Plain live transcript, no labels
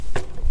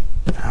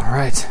All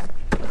right.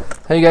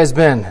 How you guys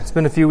been? It's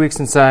been a few weeks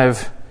since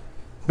I've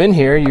been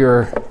here.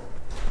 You're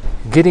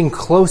getting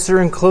closer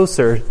and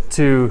closer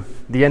to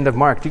the end of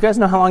Mark. Do you guys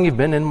know how long you've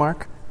been in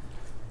Mark?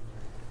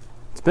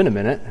 It's been a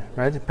minute,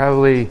 right?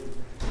 Probably,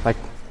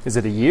 is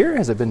it a year?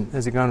 Has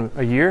it gone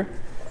a year?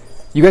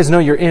 You guys know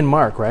you're in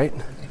Mark, right?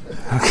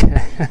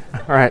 Okay.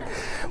 All right.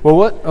 Well,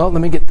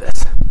 let me get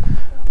this.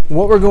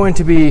 What we're going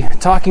to be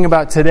talking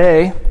about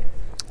today,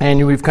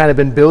 and we've kind of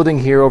been building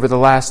here over the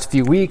last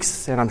few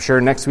weeks, and I'm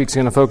sure next week's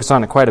going to focus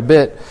on it quite a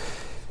bit,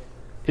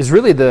 is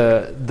really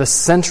the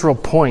central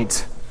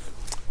point,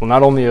 well,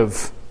 not only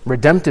of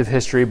redemptive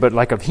history, but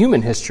of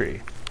human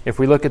history. If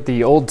we look at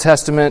the Old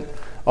Testament,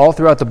 all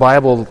throughout the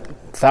Bible,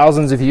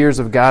 thousands of years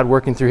of God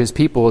working through his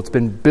people, it's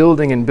been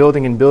building and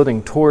building and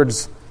building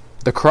towards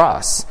the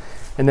cross.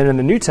 And then in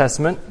the New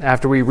Testament,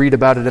 after we read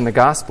about it in the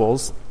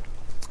Gospels,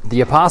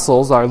 the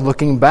apostles are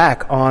looking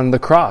back on the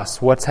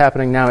cross. What's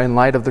happening now in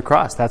light of the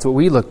cross? That's what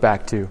we look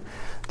back to.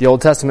 The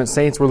Old Testament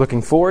saints were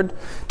looking forward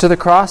to the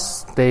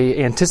cross.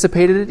 They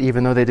anticipated it,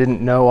 even though they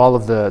didn't know all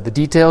of the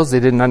details. They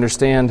didn't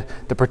understand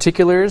the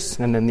particulars.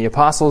 And then the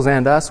apostles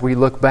and us, we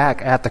look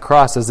back at the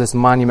cross as this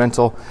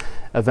monumental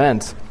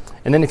event.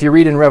 And then if you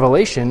read in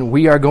Revelation,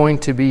 we are going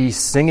to be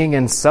singing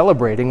and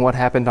celebrating what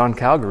happened on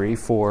Calvary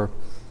for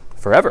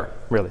forever,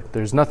 really.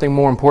 There's nothing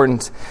more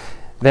important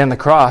than the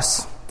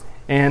cross.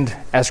 And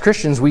as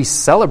Christians, we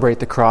celebrate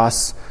the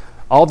cross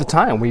all the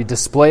time. We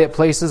display it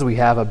places. We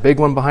have a big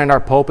one behind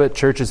our pulpit.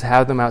 Churches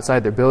have them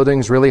outside their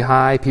buildings, really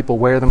high. People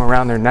wear them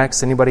around their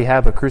necks. Anybody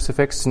have a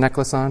crucifix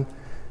necklace on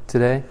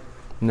today?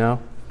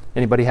 No?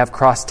 Anybody have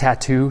cross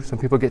tattoo? Some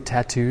people get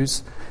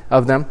tattoos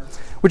of them,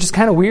 which is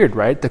kind of weird,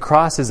 right? The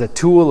cross is a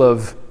tool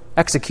of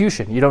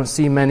execution. You don't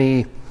see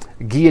many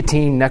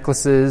guillotine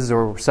necklaces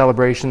or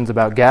celebrations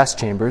about gas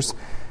chambers.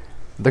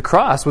 The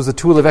cross was a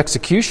tool of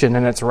execution,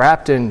 and it's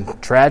wrapped in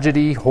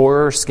tragedy,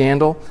 horror,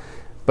 scandal,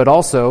 but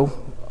also,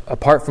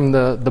 apart from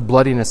the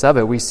bloodiness of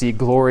it, we see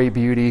glory,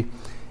 beauty,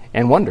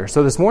 and wonder.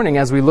 So this morning,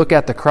 as we look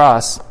at the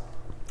cross,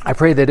 I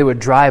pray that it would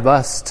drive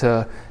us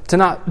to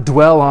not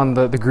dwell on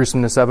the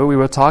gruesomeness of it. We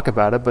will talk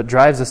about it, but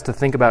drives us to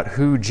think about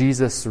who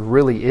Jesus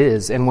really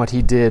is and what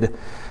he did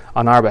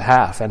on our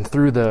behalf. And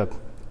through the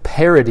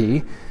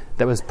parody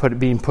that was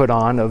being put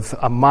on of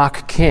a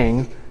mock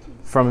king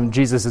from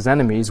Jesus'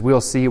 enemies, we'll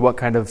see what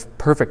kind of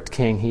perfect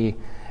king he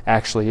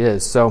actually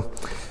is. So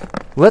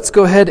let's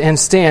go ahead and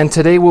stand.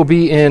 Today we'll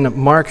be in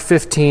Mark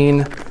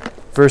 15,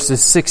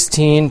 verses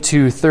 16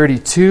 to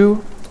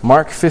 32.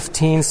 Mark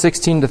 15,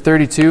 16 to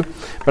 32.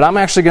 But I'm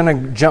actually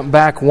going to jump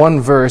back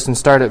one verse and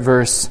start at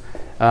verse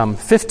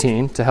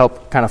 15 to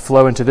help kind of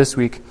flow into this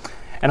week.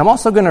 And I'm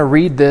also going to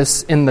read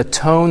this in the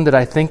tone that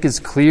I think is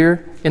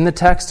clear in the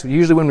text.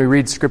 Usually when we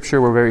read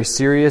Scripture, we're very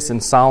serious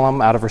and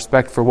solemn out of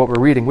respect for what we're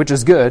reading, which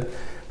is good,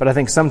 but I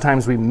think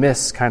sometimes we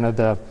miss kind of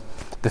the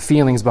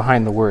feelings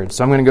behind the words.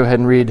 So I'm going to go ahead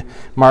and read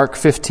Mark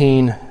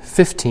 15,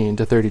 15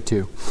 to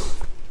 32.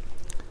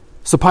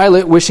 So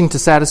Pilate, wishing to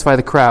satisfy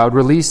the crowd,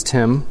 released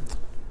for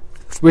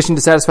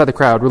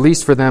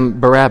them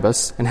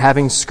Barabbas, and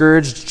having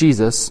scourged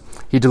Jesus,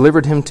 he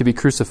delivered him to be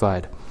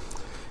crucified.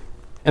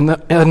 And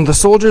the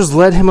soldiers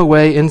led him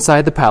away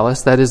inside the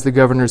palace, that is the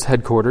governor's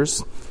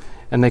headquarters,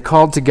 and they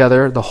called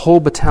together the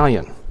whole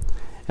battalion.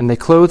 And they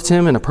clothed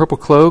him in a purple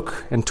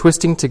cloak, and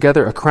twisting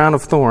together a crown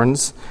of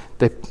thorns,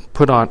 they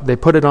put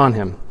it on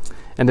him.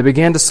 And they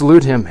began to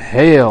salute him,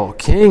 "Hail,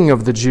 King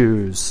of the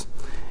Jews!"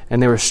 And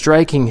they were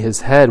striking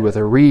his head with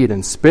a reed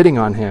and spitting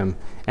on him,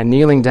 and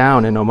kneeling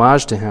down in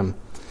homage to him.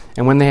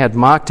 And when they had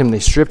mocked him, they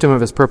stripped him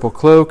of his purple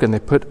cloak, and they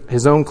put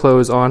his own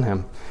clothes on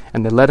him,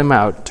 and they led him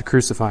out to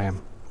crucify him.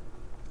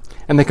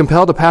 And they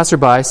compelled a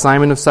passerby,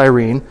 Simon of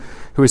Cyrene,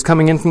 who was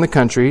coming in from the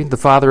country, the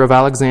father of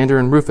Alexander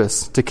and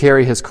Rufus, to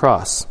carry his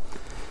cross.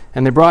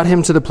 And they brought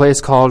him to the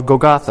place called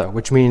Golgotha,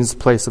 which means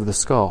place of the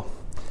skull.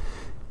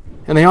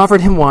 And they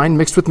offered him wine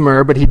mixed with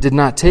myrrh, but he did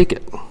not take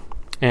it.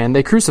 And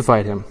they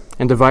crucified him,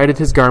 and divided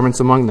his garments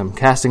among them,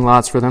 casting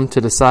lots for them to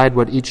decide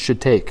what each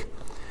should take.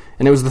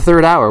 And it was the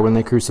third hour when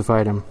they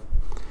crucified him.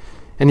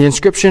 And the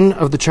inscription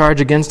of the charge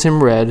against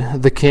him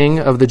read, "The King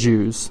of the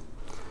Jews."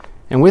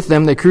 And with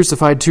him they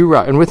crucified two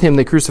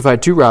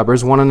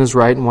robbers, one on his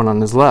right and one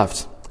on his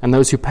left. And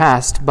those who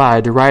passed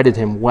by derided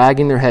him,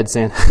 wagging their heads,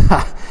 saying,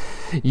 "Ha!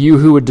 You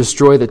who would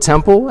destroy the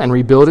temple and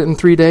rebuild it in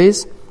 3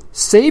 days?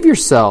 Save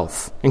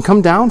yourself and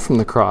come down from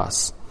the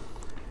cross."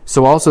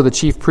 So also the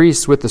chief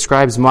priests with the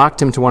scribes mocked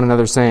him to one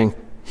another, saying,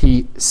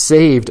 "He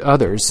saved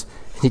others.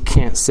 He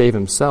can't save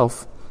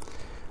himself.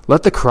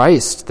 Let the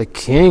Christ, the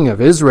King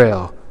of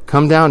Israel,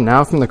 come down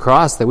now from the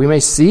cross, that we may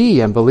see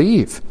and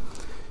believe."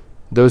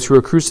 Those who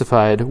were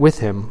crucified with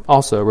him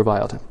also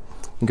reviled him.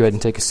 You can go ahead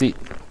and take a seat.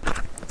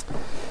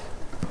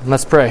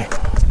 Let's pray.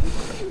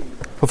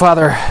 Well,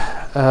 Father,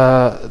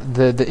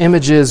 the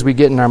images we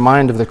get in our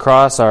mind of the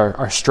cross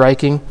are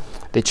striking.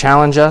 They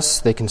challenge us.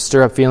 They can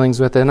stir up feelings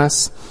within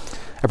us.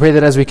 I pray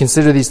that as we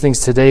consider these things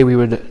today, we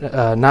would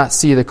not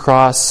see the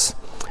cross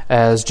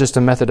as just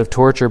a method of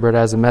torture, but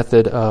as a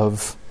method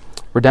of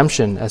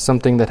redemption, as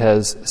something that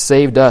has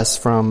saved us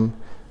from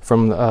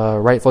from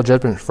rightful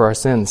judgment for our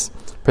sins.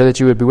 Pray that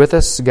you would be with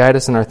us, guide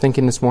us in our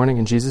thinking this morning.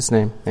 In Jesus'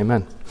 name,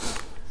 amen.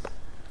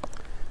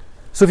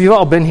 So if you've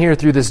all been here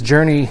through this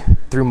journey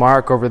through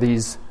Mark over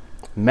these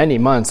many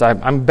months,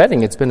 I'm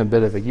betting it's been a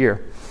bit of a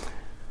year.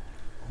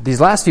 These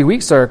last few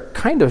weeks are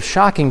kind of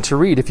shocking to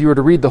read if you were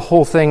to read the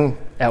whole thing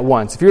at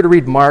once. If you were to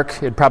read Mark,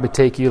 it'd probably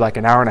take you like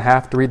an hour and a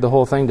half to read the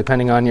whole thing,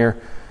 depending on your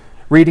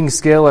reading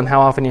skill and how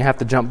often you have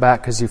to jump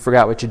back because you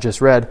forgot what you just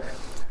read.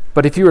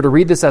 But if you were to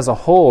read this as a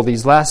whole,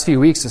 these last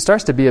few weeks, it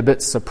starts to be a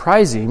bit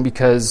surprising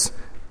because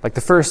like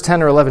the first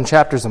 10 or 11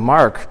 chapters of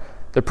Mark,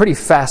 they're pretty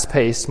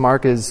fast-paced.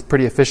 Mark is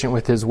pretty efficient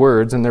with his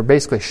words, and they're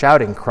basically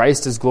shouting,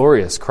 Christ is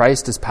glorious,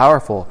 Christ is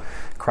powerful,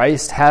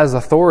 Christ has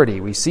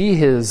authority. We see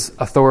his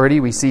authority,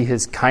 we see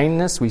his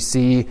kindness, we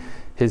see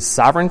his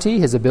sovereignty,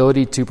 his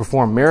ability to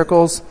perform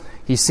miracles.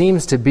 He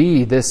seems to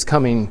be this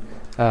coming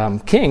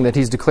king that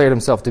he's declared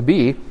himself to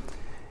be.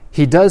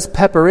 He does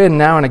pepper in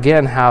now and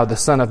again how the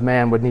Son of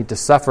Man would need to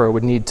suffer,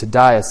 would need to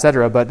die,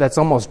 etc., but that's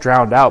almost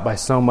drowned out by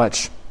so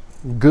much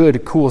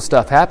good, cool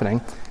stuff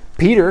happening.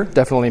 Peter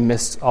definitely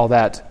missed all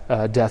that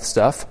death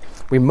stuff.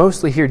 We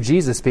mostly hear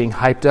Jesus being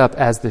hyped up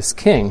as this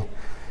king.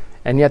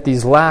 And yet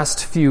these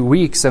last few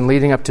weeks and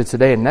leading up to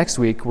today and next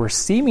week, we're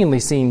seemingly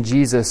seeing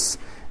Jesus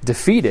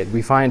defeated.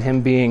 We find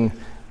him being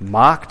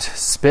mocked,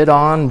 spit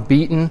on,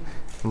 beaten,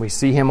 and we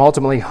see him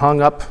ultimately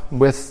hung up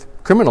with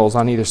criminals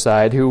on either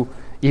side who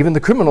even the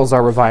criminals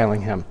are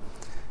reviling him.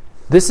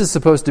 This is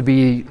supposed to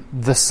be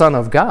the Son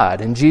of God.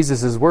 In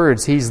Jesus'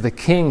 words, he's the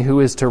king who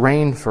is to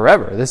reign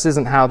forever. This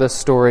isn't how this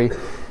story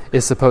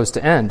is supposed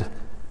to end.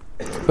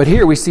 But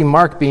here we see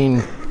Mark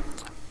being,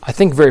 I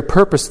think, very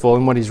purposeful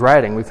in what he's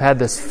writing. We've had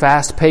this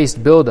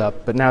fast-paced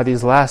build-up, but now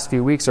these last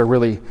few weeks are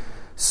really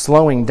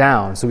slowing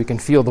down so we can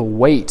feel the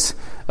weight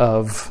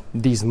of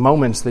these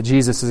moments that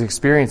Jesus is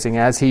experiencing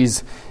as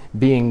he's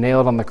being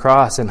nailed on the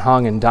cross and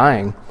hung and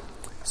dying.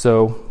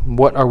 So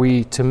what are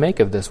we to make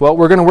of this? Well,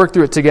 we're going to work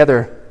through it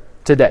together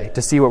today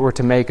to see what we're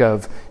to make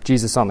of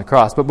Jesus on the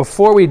cross. But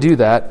before we do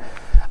that,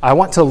 I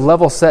want to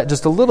level set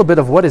just a little bit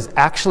of what is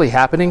actually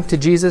happening to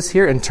Jesus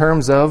here in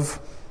terms of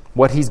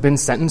what he's been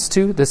sentenced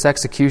to, this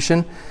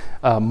execution.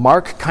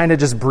 Mark kind of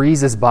just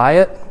breezes by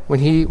it when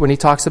he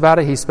talks about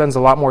it. He spends a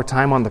lot more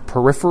time on the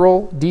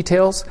peripheral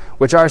details,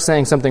 which are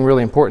saying something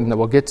really important that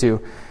we'll get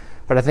to.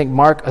 But I think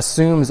Mark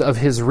assumes of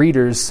his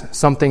readers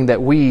something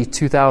that we,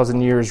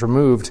 2,000 years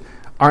removed,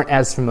 aren't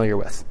as familiar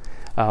with.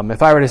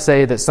 If I were to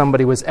say that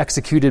somebody was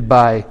executed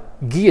by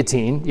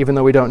guillotine, even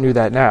though we don't know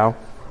that now,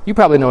 you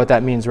probably know what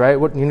that means, right?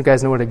 You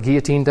guys know what a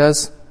guillotine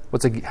does?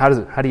 How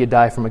do you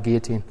die from a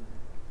guillotine?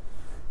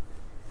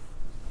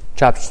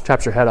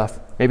 Chops your head off.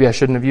 Maybe I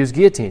shouldn't have used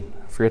guillotine.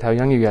 I forget how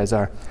young you guys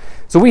are.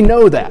 So we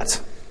know that.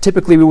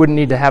 Typically, we wouldn't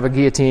need to have a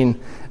guillotine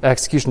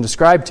execution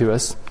described to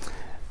us.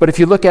 But if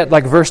you look at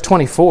like verse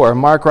 24,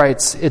 Mark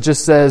writes, it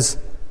just says,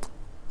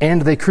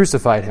 and they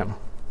crucified him.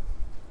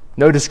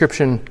 No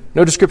description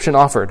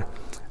offered.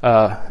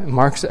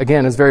 Mark,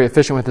 again, is very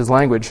efficient with his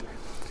language.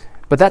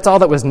 But that's all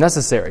that was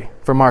necessary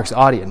for Mark's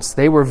audience.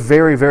 They were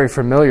very, very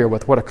familiar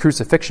with what a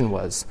crucifixion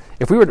was.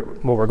 If we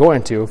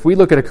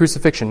look at a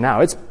crucifixion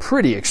now, it's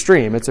pretty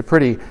extreme. It's a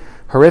pretty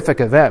horrific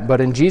event. But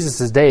in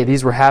Jesus' day,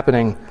 these were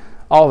happening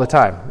all the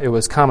time. It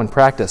was common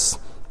practice.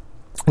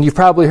 And you've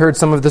probably heard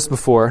some of this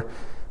before,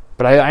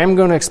 but I am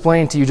going to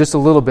explain to you just a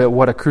little bit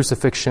what a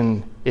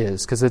crucifixion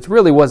is, because it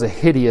really was a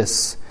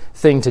hideous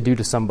thing to do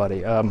to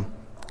somebody.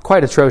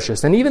 Quite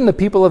atrocious. And even the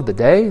people of the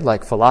day,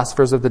 like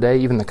philosophers of the day,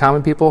 even the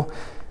common people,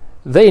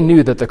 they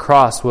knew that the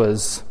cross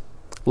was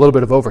a little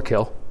bit of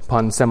overkill,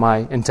 pun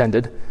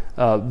semi-intended.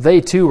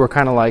 They too were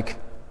kind of like,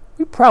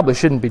 we probably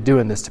shouldn't be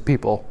doing this to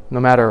people, no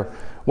matter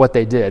what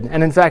they did.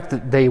 And in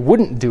fact, they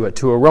wouldn't do it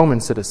to a Roman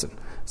citizen.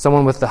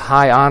 Someone with the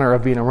high honor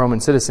of being a Roman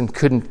citizen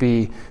couldn't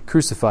be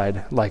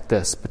crucified like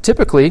this. But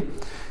typically,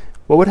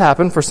 what would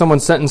happen for someone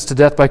sentenced to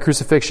death by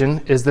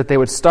crucifixion is that they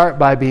would start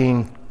by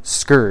being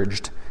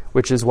scourged,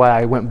 which is why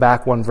I went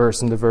back one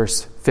verse into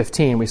verse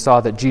 15. We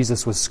saw that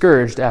Jesus was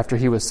scourged after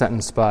he was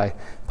sentenced by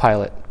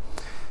Pilate.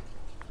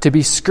 To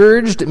be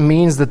scourged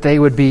means that they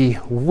would be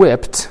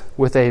whipped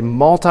with a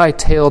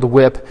multi-tailed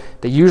whip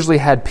that usually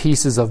had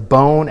pieces of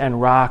bone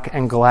and rock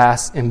and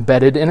glass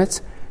embedded in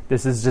it.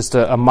 This is just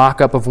a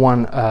mock-up of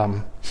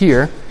one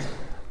here.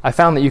 I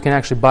found that you can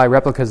actually buy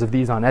replicas of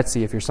these on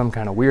Etsy if you're some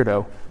kind of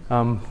weirdo,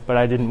 but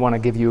I didn't want to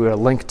give you a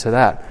link to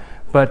that.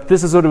 But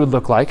this is what it would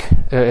look like.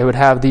 It would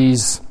have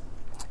these.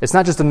 It's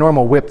not just a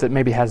normal whip that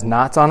maybe has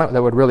knots on it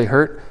that would really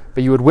hurt,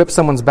 but you would whip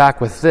someone's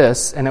back with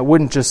this, and it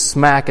wouldn't just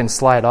smack and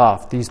slide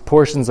off. These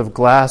portions of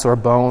glass or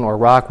bone or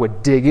rock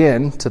would dig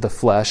in to the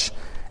flesh,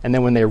 and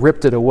then when they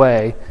ripped it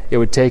away, it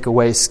would take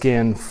away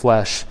skin,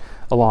 flesh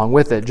along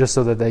with it, just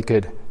so that they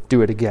could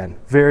do it again.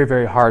 Very,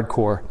 very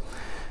hardcore.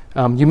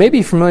 You may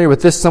be familiar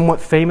with this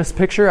somewhat famous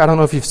picture. I don't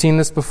know if you've seen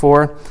this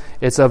before.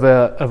 It's of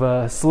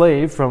a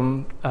slave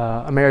from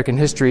American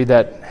history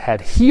that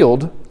had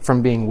healed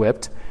from being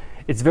whipped.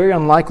 It's very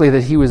unlikely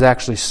that he was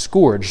actually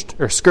scourged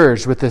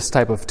with this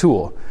type of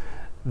tool.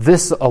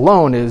 this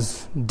alone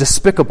is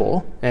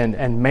despicable,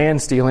 and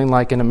man-stealing,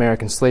 like in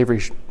American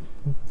slavery,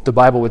 the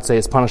Bible would say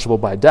is punishable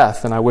by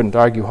death, and I wouldn't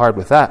argue hard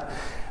with that.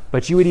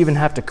 But you would even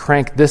have to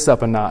crank this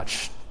up a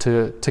notch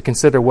to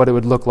consider what it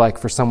would look like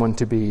for someone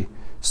to be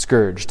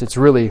scourged.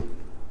 And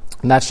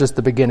that's just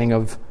the beginning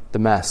of the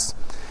mess.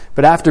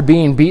 But after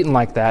being beaten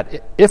like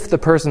that, if the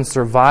person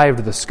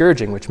survived the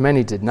scourging, which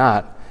many did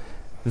not,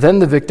 then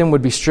the victim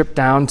would be stripped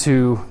down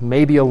to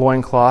maybe a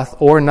loincloth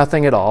or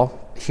nothing at all.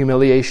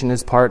 Humiliation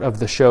is part of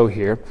the show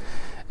here.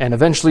 And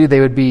eventually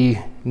they would be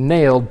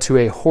nailed to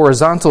a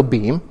horizontal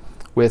beam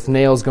with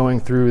nails going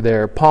through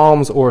their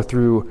palms or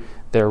through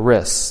their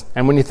wrists.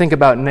 And when you think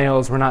about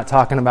nails, we're not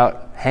talking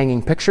about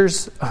hanging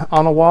pictures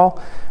on a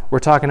wall. We're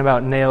talking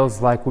about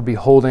nails like would be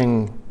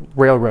holding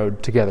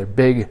railroad together,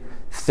 big,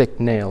 thick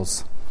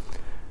nails.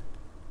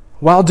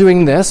 While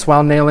doing this,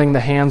 while nailing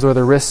the hands or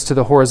the wrists to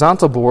the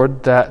horizontal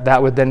board,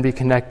 that would then be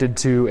connected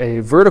to a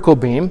vertical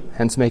beam,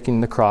 hence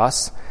making the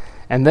cross.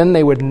 And then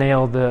they would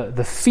nail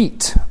the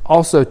feet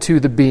also to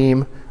the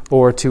beam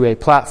or to a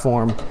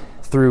platform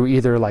through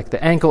either like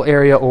the ankle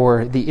area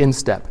or the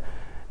instep.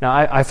 Now,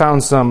 I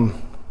found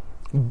some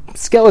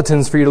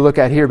skeletons for you to look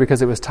at here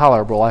because it was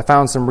tolerable. I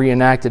found some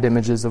reenacted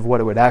images of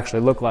what it would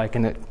actually look like,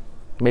 and it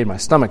made my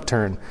stomach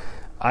turn.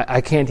 I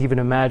can't even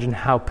imagine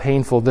how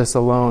painful this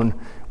alone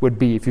would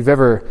be. If you've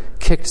ever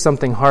kicked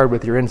something hard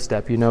with your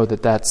instep, you know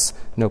that that's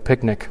no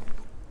picnic.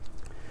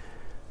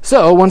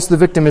 So, once the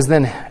victim is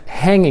then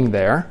hanging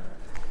there,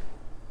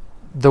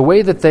 the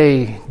way that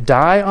they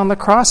die on the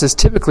cross is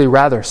typically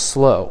rather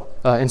slow.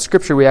 In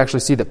Scripture, we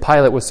actually see that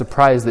Pilate was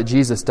surprised that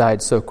Jesus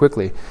died so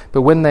quickly.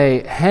 But when they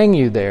hang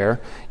you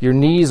there, your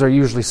knees are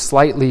usually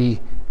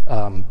slightly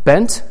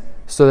bent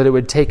so that it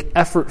would take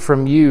effort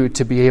from you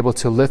to be able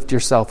to lift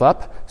yourself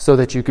up so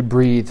that you could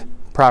breathe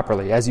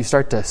properly. As you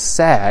start to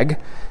sag,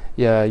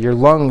 your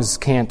lungs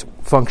can't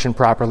function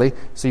properly,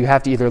 so you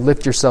have to either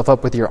lift yourself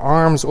up with your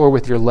arms or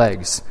with your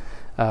legs.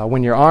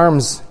 When your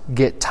arms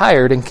get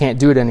tired and can't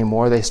do it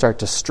anymore, they start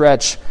to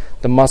stretch,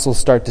 the muscles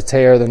start to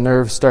tear, the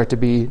nerves start to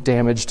be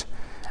damaged.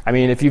 I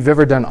mean, if you've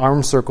ever done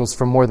arm circles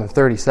for more than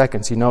 30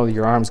 seconds, you know that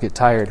your arms get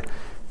tired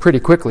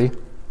pretty quickly.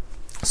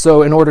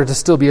 So in order to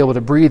still be able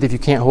to breathe, if you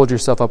can't hold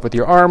yourself up with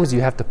your arms,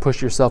 you have to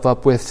push yourself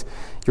up with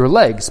your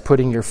legs,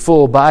 putting your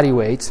full body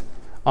weight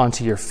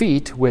onto your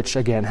feet, which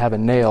again have a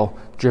nail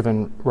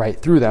driven right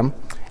through them.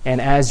 And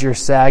as you're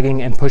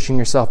sagging and pushing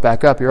yourself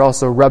back up, you're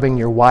also rubbing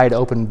your wide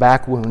open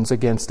back wounds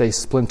against a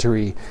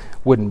splintery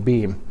wooden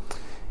beam.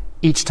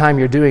 Each time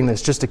you're doing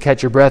this, just to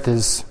catch your breath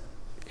is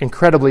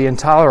incredibly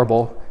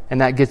intolerable, and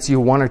that gets you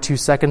 1 or 2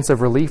 seconds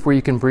of relief where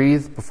you can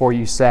breathe before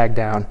you sag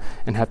down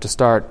and have to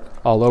start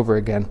all over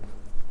again.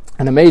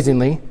 And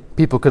amazingly,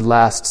 people could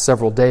last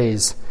several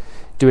days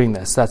doing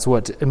this. That's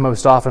what it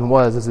most often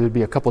was, is it would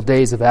be a couple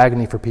days of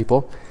agony for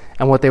people.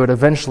 And what they would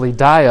eventually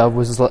die of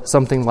was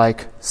something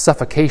like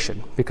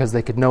suffocation, because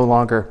they could no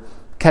longer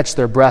catch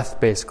their breath,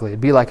 basically.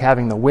 It'd be like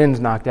having the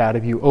wind knocked out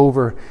of you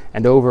over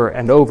and over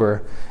and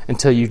over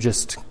until you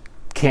just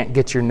can't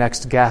get your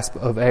next gasp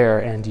of air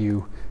and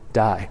you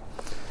die.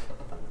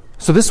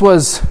 So this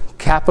was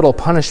capital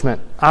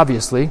punishment,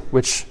 obviously,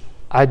 which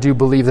I do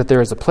believe that there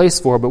is a place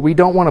for, but we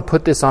don't want to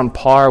put this on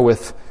par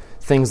with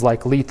things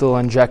like lethal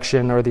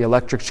injection or the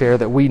electric chair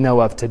that we know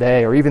of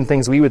today, or even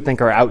things we would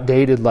think are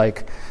outdated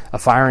like a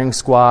firing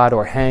squad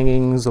or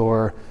hangings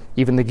or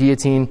even the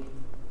guillotine.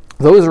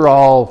 Those are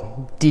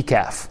all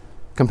decaf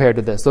compared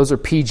to this. Those are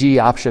PG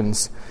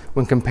options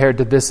when compared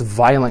to this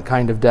violent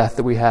kind of death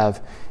that we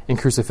have in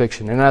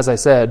crucifixion. And as I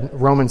said,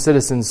 Roman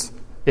citizens,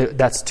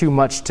 that's too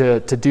much to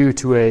do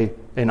to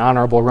an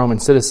honorable Roman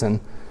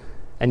citizen,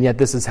 and yet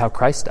this is how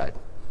Christ died.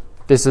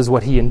 This is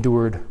what he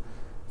endured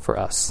for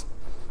us.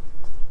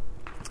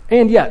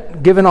 And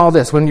yet, given all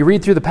this, when you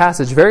read through the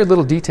passage, very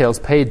little detail is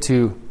paid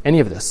to any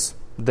of this.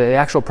 The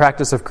actual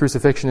practice of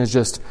crucifixion is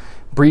just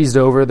breezed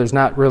over. There's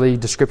not really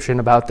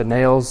description about the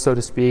nails, so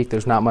to speak.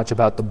 There's not much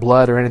about the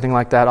blood or anything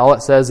like that. All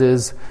it says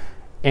is,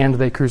 and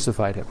they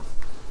crucified him.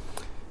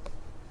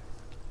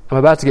 I'm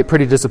about to get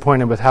pretty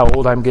disappointed with how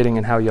old I'm getting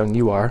and how young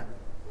you are.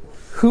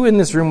 Who in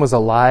this room was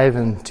alive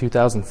in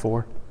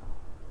 2004?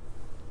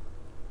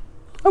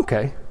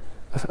 Okay,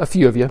 a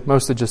few of you,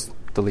 mostly just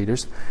the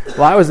leaders.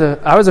 Well, I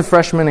was a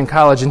freshman in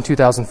college in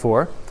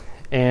 2004,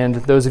 and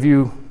those of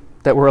you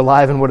that were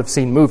alive and would have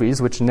seen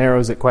movies, which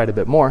narrows it quite a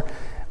bit more,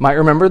 might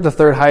remember the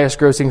third highest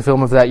grossing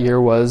film of that year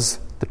was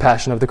The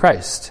Passion of the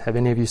Christ. Have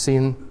any of you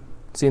seen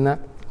that?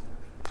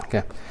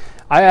 Okay.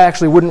 I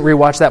actually wouldn't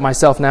rewatch that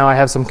myself now. I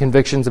have some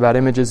convictions about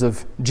images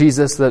of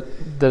Jesus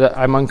that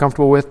I'm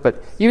uncomfortable with,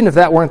 but even if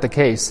that weren't the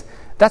case,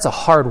 that's a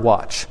hard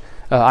watch.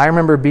 I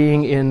remember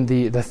being in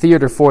the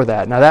theater for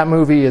that. Now, that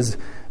movie is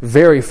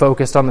very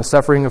focused on the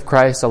suffering of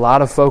Christ, a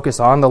lot of focus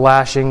on the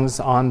lashings,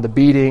 on the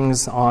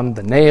beatings, on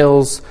the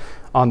nails,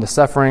 on the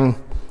suffering.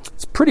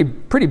 It's a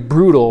pretty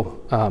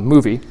brutal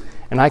movie,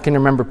 and I can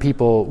remember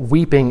people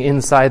weeping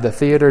inside the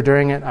theater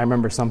during it. I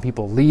remember some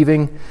people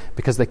leaving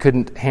because they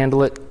couldn't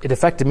handle it. It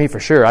affected me for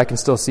sure. I can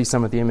still see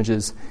some of the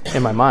images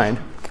in my mind.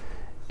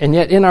 And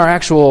yet in our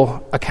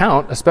actual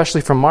account,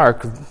 especially from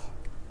Mark,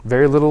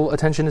 very little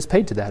attention is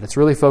paid to that. It's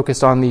really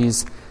focused on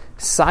these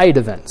side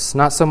events,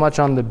 not so much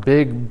on the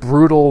big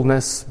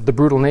brutalness, the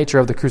brutal nature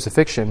of the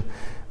crucifixion,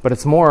 but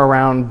it's more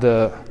around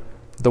the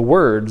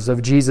words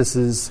of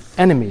Jesus'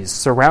 enemies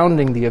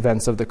surrounding the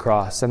events of the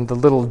cross and the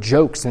little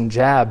jokes and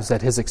jabs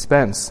at his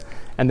expense.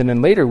 And then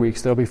in later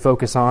weeks, there'll be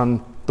focus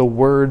on the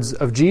words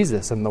of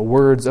Jesus and the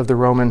words of the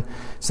Roman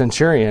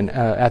centurion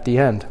at the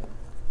end.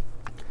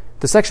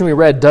 The section we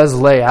read does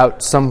lay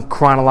out some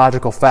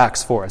chronological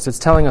facts for us. It's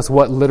telling us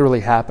what literally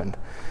happened.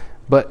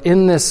 But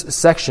in this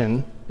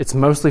section, it's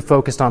mostly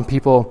focused on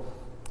people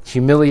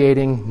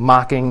humiliating,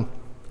 mocking,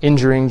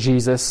 injuring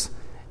Jesus.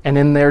 And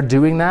in their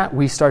doing that,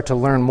 we start to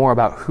learn more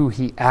about who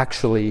he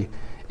actually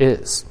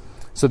is.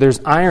 So there's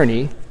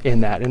irony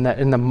in that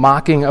in the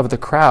mocking of the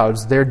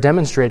crowds, they're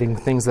demonstrating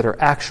things that are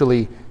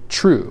actually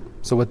true.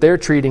 So what they're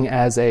treating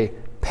as a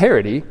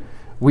parody,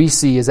 we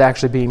see is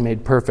actually being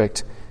made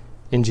perfect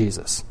in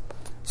Jesus.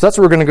 So that's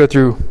what we're going to go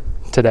through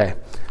today.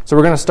 So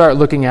we're going to start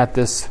looking at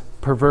this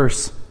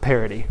perverse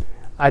parody.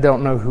 I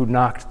don't know who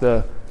knocked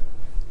the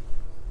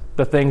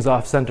things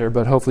off center,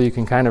 but hopefully you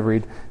can kind of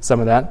read some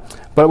of that.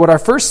 But what our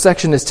first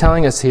section is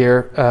telling us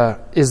here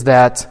is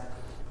that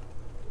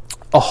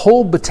a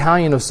whole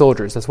battalion of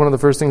soldiers, that's one of the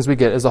first things we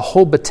get, is a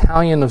whole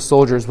battalion of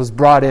soldiers was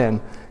brought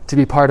in to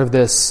be part of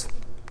this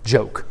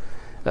joke.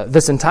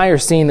 This entire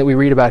scene that we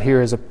read about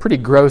here is a pretty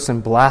gross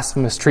and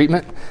blasphemous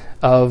treatment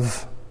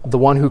of the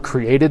one who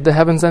created the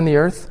heavens and the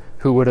earth,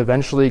 who would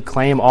eventually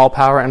claim all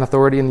power and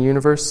authority in the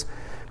universe.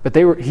 But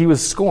he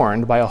was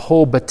scorned by a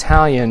whole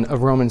battalion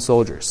of Roman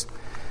soldiers.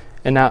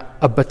 And now,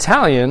 a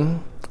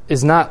battalion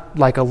is not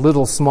like a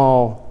little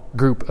small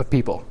group of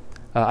people.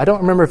 I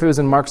don't remember if it was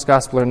in Mark's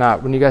Gospel or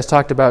not. When you guys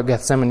talked about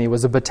Gethsemane,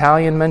 was a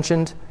battalion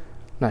mentioned?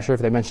 I'm not sure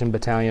if they mentioned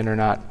battalion or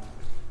not.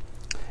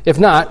 If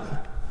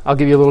not, I'll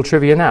give you a little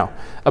trivia now.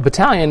 A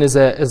battalion is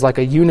like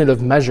a unit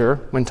of measure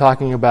when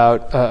talking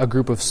about a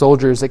group of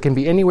soldiers. It can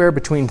be anywhere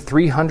between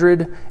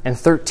 300 and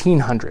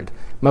 1,300,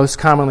 most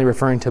commonly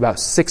referring to about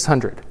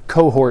 600.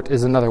 Cohort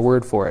is another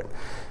word for it.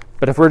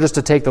 But if we're just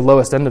to take the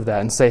lowest end of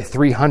that and say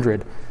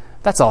 300,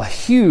 that's a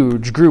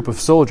huge group of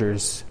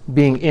soldiers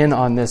being in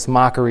on this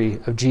mockery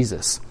of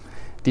Jesus.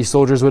 These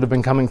soldiers would have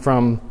been coming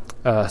from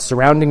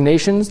surrounding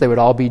nations. They would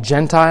all be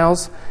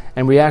Gentiles.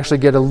 And we actually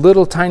get a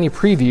little tiny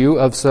preview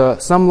of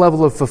some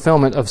level of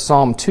fulfillment of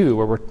Psalm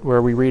 2,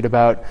 where we read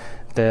about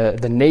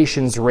the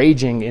nations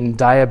raging in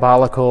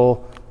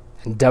diabolical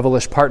and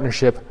devilish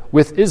partnership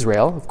with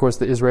Israel. Of course,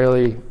 they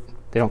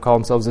don't call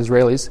themselves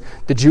Israelis,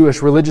 the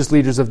Jewish religious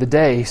leaders of the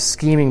day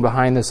scheming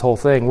behind this whole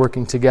thing,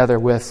 working together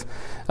with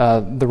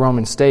the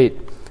Roman state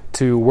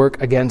to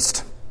work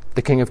against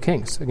the King of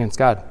Kings, against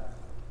God.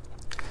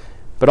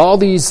 But all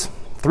these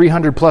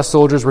 300 plus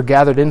soldiers were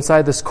gathered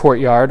inside this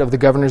courtyard of the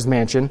governor's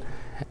mansion,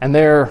 and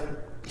they're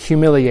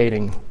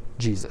humiliating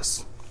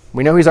Jesus.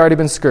 We know he's already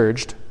been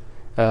scourged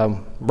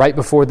right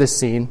before this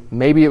scene.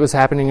 Maybe it was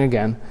happening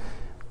again.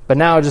 But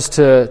now just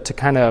to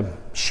kind of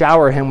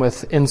shower him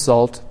with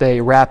insult,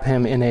 they wrap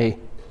him in a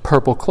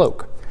purple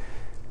cloak.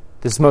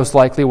 This most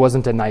likely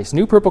wasn't a nice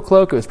new purple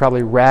cloak. It was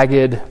probably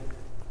ragged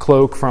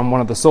cloak from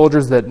one of the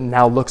soldiers that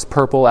now looks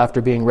purple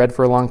after being red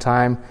for a long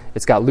time.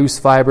 It's got loose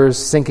fibers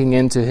sinking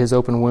into his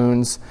open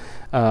wounds.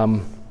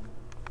 And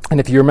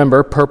if you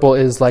remember, purple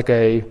is like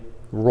a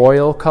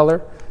royal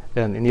color.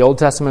 And in the Old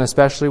Testament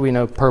especially, we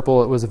know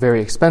purple, it was a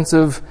very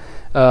expensive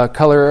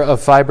color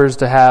of fibers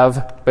to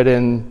have. But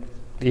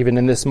even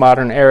in this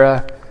modern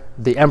era,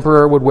 the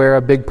emperor would wear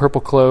a big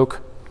purple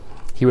cloak.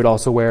 He would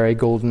also wear a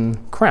golden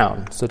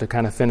crown. So to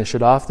kind of finish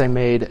it off, they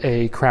made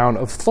a crown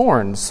of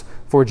thorns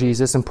for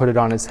Jesus and put it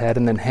on his head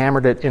and then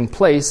hammered it in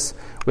place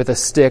with a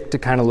stick to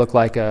kind of look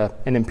like an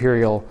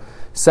imperial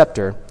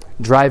scepter.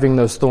 Driving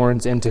those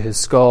thorns into his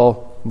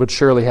skull would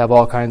surely have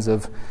all kinds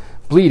of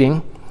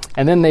bleeding.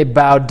 And then they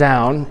bowed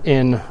down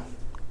in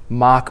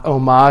mock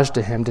homage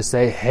to him to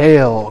say,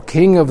 "Hail,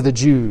 King of the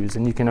Jews."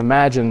 And you can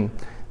imagine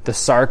the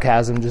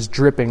sarcasm just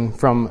dripping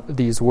from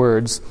these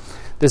words.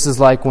 This is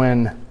like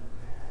when,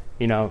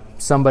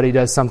 somebody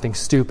does something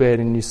stupid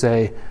and you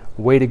say,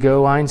 "Way to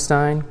go,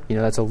 Einstein."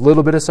 That's a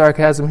little bit of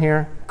sarcasm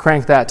here.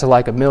 Crank that to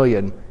like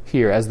 1,000,000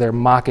 here as they're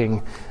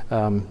mocking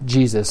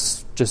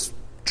Jesus, just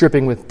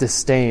dripping with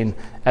disdain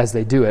as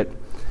they do it.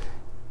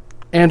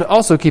 And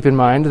also keep in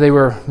mind, they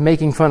were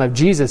making fun of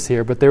Jesus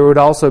here, but there would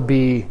also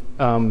be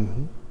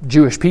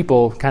Jewish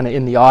people kind of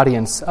in the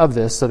audience of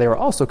this, so they were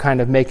also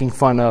kind of making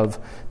fun of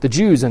the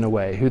Jews in a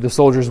way, who the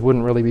soldiers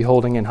wouldn't really be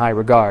holding in high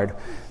regard.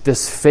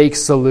 This fake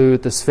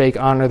salute, this fake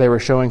honor they were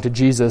showing to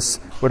Jesus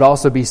would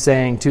also be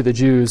saying to the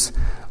Jews,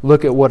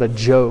 "Look at what a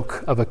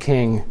joke of a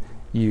king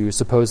you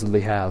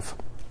supposedly have."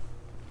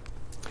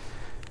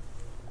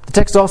 The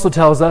text also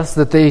tells us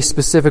that they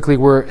specifically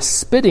were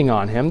spitting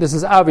on him. This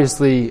is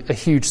obviously a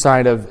huge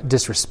sign of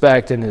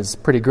disrespect and is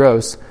pretty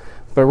gross.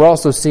 But we're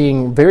also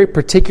seeing very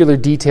particular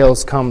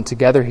details come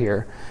together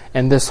here.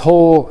 And this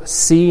whole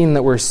scene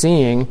that we're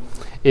seeing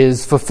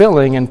is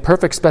fulfilling in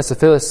perfect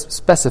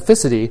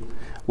specificity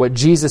what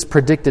Jesus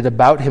predicted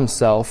about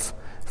himself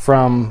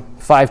from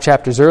 5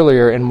 chapters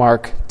earlier in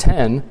Mark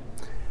 10,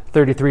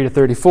 33 to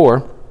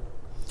 34.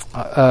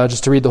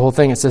 Just to read the whole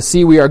thing, it says,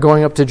 "See, we are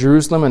going up to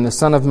Jerusalem, and the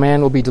Son of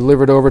Man will be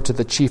delivered over to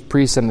the chief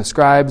priests and the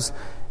scribes."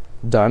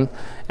 Done.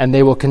 "And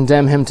they will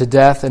condemn him to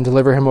death and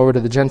deliver him over to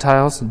the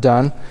Gentiles."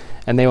 Done.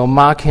 "And they will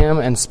mock him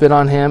and spit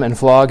on him and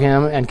flog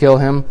him and kill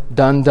him."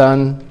 Done,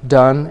 done,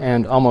 done,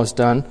 and almost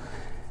done.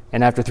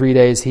 "And after 3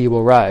 days he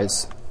will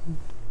rise."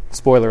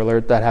 Spoiler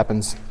alert, that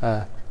happens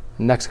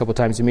next couple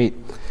times you meet.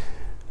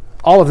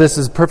 All of this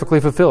is perfectly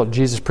fulfilled.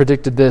 Jesus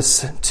predicted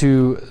this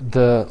to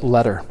the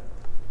letter.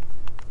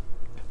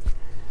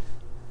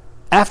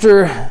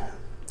 After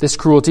this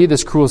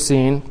cruel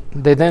scene,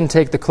 they then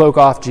take the cloak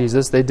off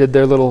Jesus. They did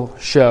their little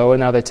show, and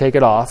now they take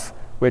it off,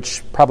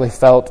 which probably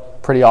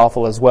felt pretty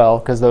awful as well,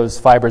 because those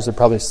fibers had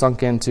probably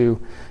sunk into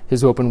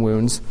his open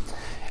wounds.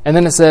 And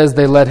then it says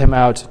they led him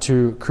out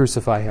to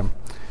crucify him.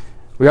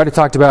 We already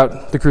talked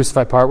about the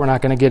crucify part. We're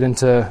not going to get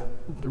into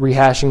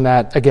rehashing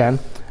that again.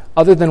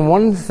 Other than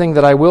one thing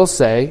that I will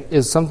say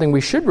is something we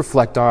should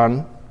reflect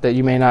on that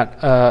you may not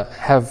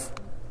have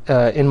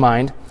in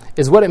mind,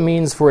 is what it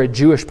means for a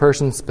Jewish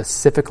person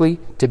specifically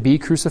to be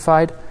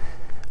crucified.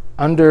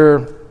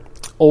 Under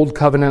Old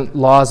Covenant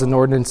laws and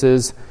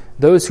ordinances,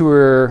 those who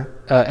were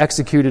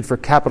executed for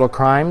capital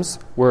crimes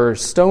were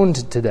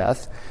stoned to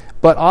death,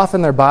 but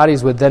often their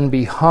bodies would then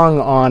be hung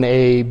on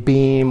a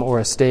beam or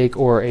a stake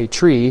or a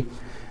tree,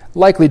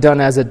 likely done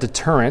as a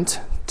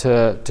deterrent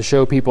to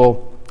show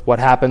people what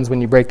happens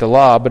when you break the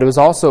law, but it was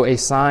also a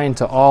sign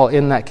to all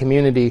in that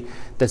community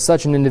that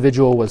such an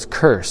individual was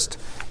cursed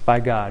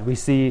by God. We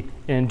see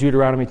in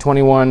Deuteronomy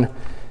 21,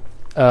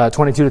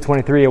 22 to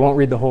 23, I won't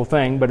read the whole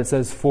thing, but it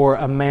says, for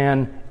a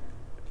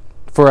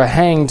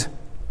hanged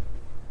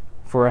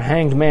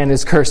man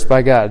is cursed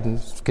by God.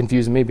 It's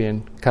confusing me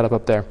being cut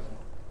up there.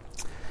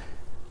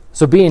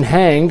 So being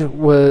hanged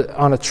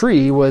on a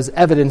tree was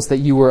evidence that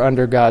you were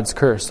under God's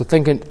curse. So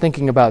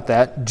thinking about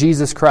that,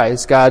 Jesus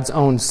Christ, God's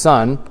own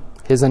Son,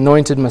 his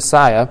anointed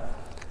Messiah,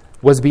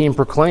 was being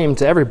proclaimed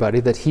to everybody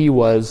that he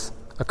was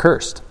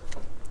accursed.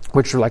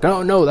 Which are like,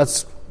 oh no,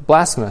 that's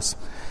blasphemous.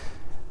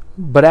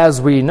 But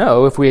as we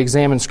know, if we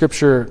examine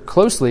Scripture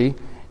closely,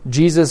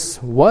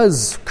 Jesus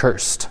was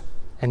cursed,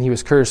 and he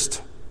was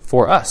cursed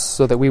for us,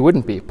 so that we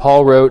wouldn't be.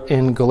 Paul wrote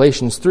in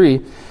Galatians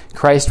 3,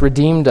 "Christ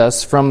redeemed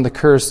us from the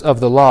curse of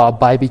the law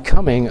by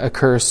becoming a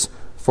curse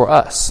for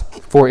us.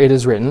 For it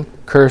is written,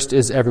 cursed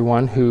is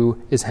everyone who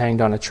is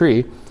hanged on a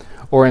tree."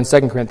 Or in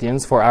 2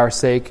 Corinthians, "For our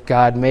sake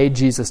God made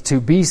Jesus to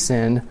be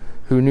sin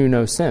who knew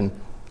no sin."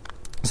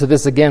 So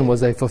this again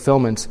was a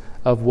fulfillment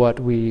of what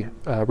we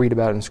read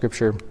about in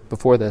Scripture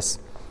before this.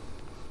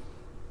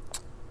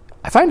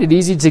 I find it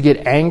easy to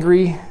get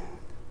angry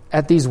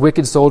at these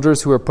wicked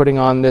soldiers who are putting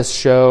on this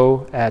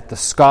show, at the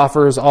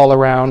scoffers all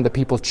around, the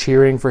people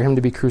cheering for him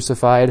to be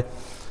crucified.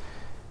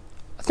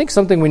 I think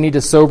something we need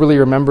to soberly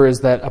remember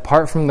is that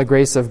apart from the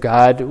grace of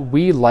God,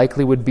 we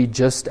likely would be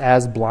just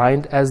as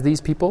blind as these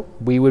people.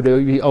 We would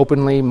be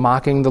openly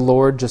mocking the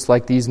Lord just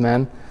like these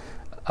men.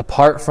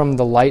 Apart from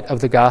the light of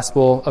the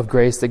gospel of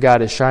grace that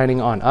God is shining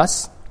on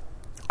us,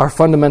 our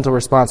fundamental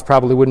response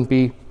probably wouldn't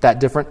be that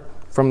different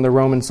from the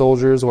Roman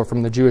soldiers or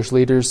from the Jewish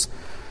leaders.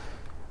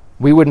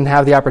 We wouldn't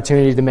have the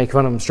opportunity to make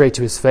fun of him straight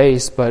to his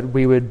face, but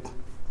we would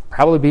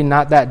probably be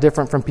not that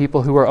different from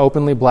people who are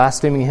openly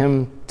blaspheming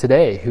him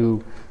today,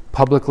 who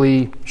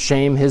publicly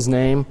shame his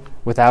name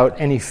without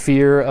any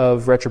fear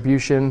of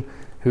retribution,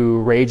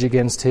 who rage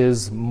against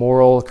his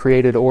moral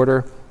created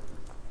order.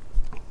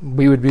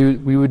 We would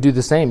do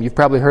the same. You've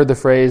probably heard the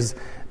phrase,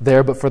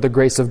 "There but for the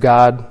grace of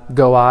God,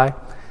 go I."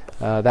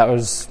 That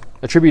was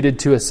attributed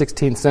to a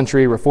 16th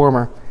century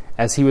reformer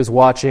as he was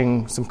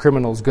watching some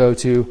criminals go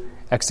to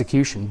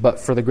execution. But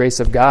for the grace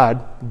of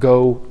God,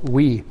 go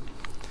we.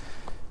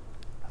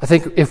 I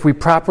think if we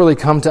properly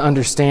come to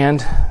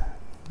understand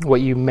what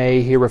you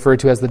may hear referred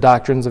to as the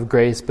doctrines of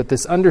grace, but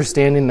this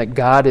understanding that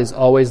God is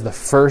always the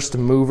first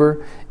mover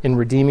in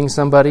redeeming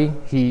somebody,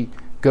 he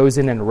goes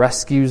in and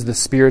rescues the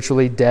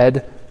spiritually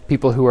dead,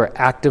 people who are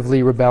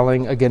actively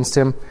rebelling against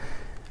him.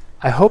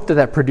 I hope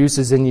that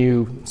produces in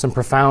you some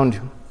profound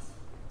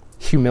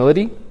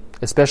humility,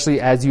 especially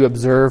as you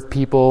observe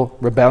people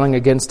rebelling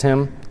against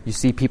him. You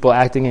see people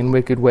acting in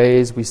wicked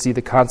ways. We see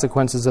the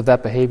consequences of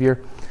that behavior.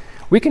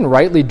 We can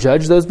rightly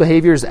judge those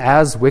behaviors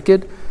as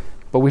wicked,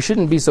 but we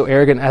shouldn't be so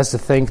arrogant as to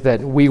think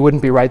that we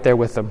wouldn't be right there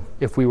with them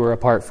if we were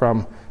apart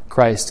from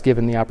Christ,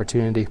 given the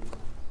opportunity.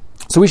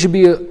 So we should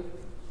be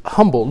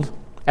humbled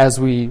as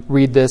we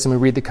read this and we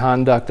read the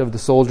conduct of the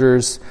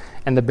soldiers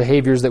and the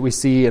behaviors that we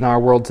see in our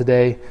world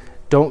today.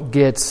 Don't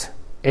get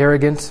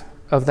arrogant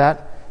of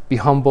that. Be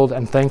humbled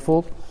and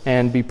thankful,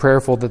 and be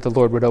prayerful that the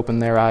Lord would open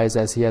their eyes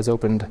as he has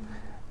opened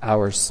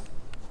ours.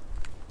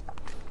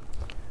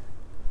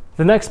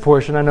 The next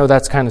portion, I know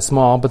that's kind of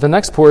small, but the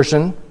next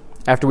portion,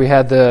 after we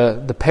had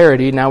the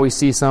parody, now we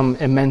see some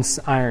immense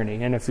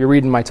irony. And if you're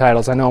reading my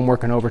titles, I know I'm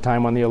working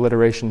overtime on the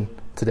alliteration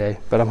today,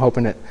 but I'm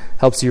hoping it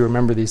helps you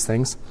remember these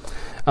things.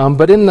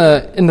 But in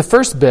the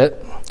first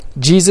bit,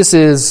 Jesus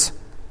is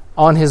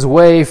on his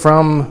way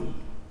from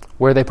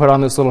where they put on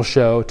this little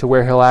show to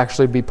where he'll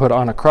actually be put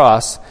on a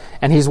cross.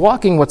 And he's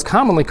walking what's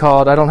commonly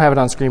called, I don't have it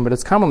on screen, but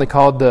it's commonly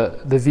called the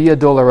Via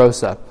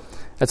Dolorosa.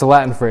 That's a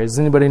Latin phrase. Does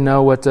anybody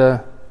know what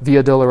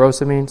Via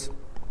Dolorosa means?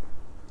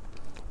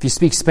 If you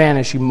speak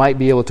Spanish, you might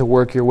be able to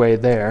work your way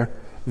there.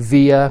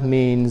 Via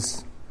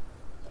means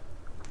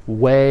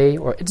way,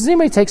 or does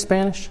anybody take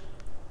Spanish?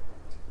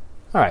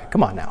 All right,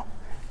 come on now.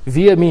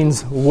 Via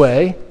means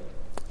way.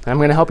 I'm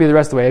going to help you the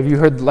rest of the way. Have you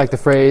heard the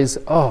phrase,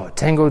 oh,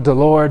 tengo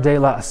dolor de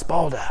la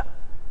espalda?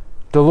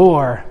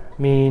 Dolor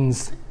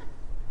means,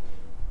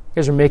 you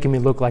guys are making me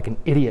look like an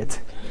idiot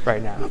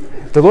right now.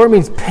 Dolor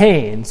means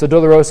pain. So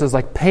dolorosa is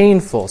like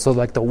painful. So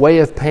like the way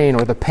of pain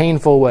or the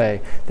painful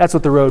way. That's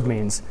what the road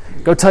means.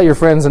 Go tell your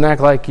friends and act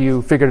like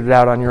you figured it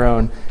out on your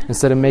own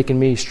instead of making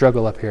me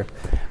struggle up here.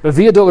 But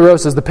Via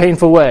Dolorosa is the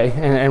painful way,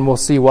 and we'll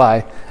see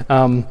why.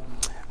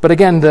 But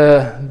again,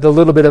 the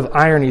little bit of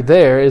irony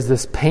there is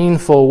this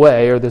painful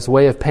way, or this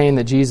way of pain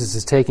that Jesus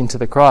is taking to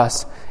the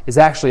cross, is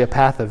actually a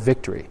path of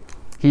victory.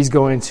 He's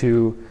going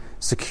to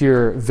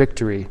secure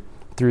victory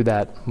through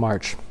that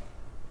march.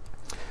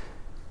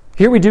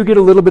 Here we do get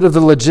a little bit of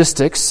the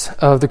logistics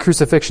of the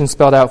crucifixion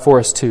spelled out for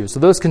us too. So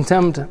those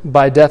condemned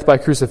by death by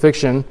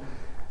crucifixion,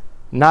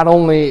 not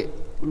only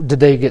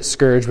did they get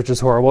scourged, which is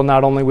horrible,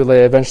 not only will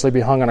they eventually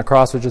be hung on a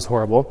cross, which is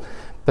horrible,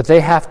 but they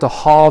have to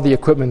haul the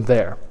equipment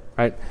there,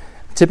 right?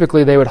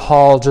 Typically, they would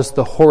haul just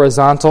the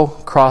horizontal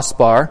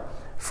crossbar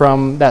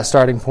from that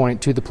starting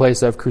point to the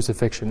place of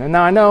crucifixion. And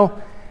now I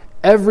know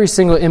every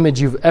single image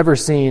you've ever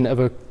seen of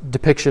a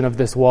depiction of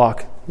this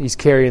walk, he's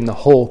carrying the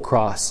whole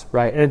cross,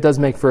 right? And it does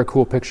make for a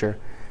cool picture.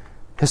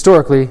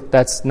 Historically,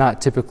 that's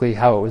not typically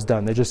how it was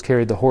done. They just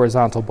carried the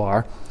horizontal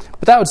bar.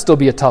 But that would still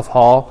be a tough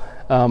haul.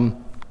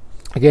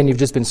 Again, you've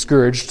just been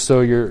scourged,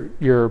 so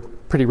you're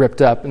pretty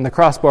ripped up. And the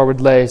crossbar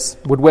would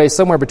weigh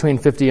somewhere between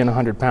 50 and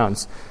 100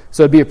 pounds.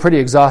 So it'd be a pretty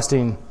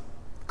exhausting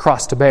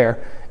cross to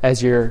bear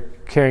as you're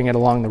carrying it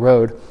along the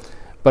road,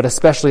 but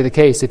especially the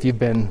case if you've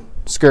been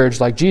scourged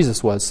like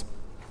Jesus was.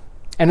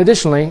 And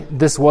additionally,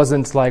 this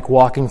wasn't like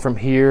walking from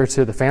here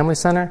to the family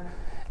center,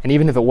 and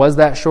even if it was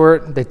that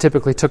short, they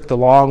typically took the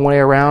long way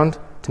around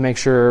to make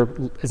sure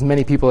as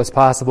many people as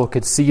possible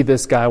could see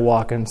this guy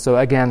walking. So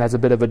again, that's a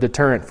bit of a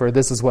deterrent for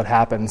this is what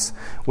happens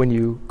when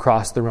you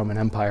cross the Roman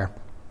Empire.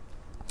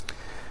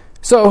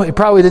 So it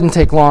probably didn't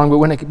take long, but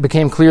when it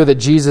became clear that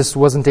Jesus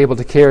wasn't able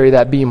to carry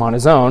that beam on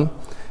his own,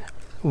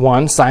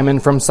 Simon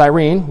from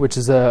Cyrene, which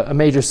is a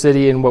major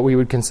city in what we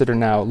would consider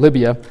now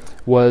Libya,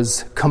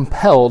 was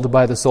compelled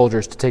by the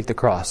soldiers to take the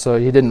cross. So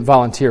he didn't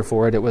volunteer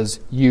for it. It was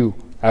you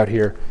out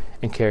here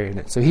and carrying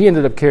it. So he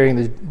ended up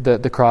carrying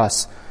the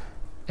cross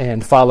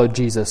and followed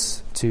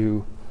Jesus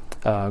to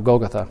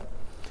Golgotha.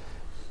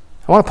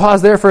 I want to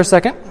pause there for a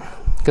second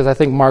because I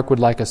think Mark would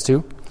like us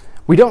to.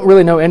 We don't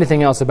really know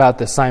anything else about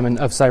this Simon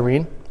of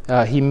Cyrene.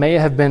 He may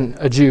have been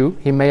a Jew.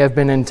 He may have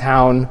been in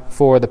town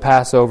for the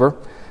Passover.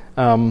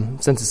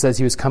 Since it says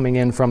he was coming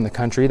in from the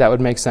country, that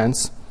would make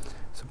sense.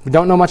 So we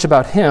don't know much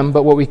about him,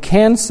 but what we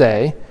can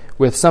say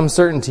with some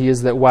certainty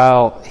is that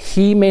while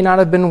he may not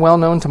have been well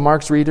known to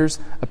Mark's readers,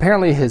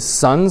 apparently his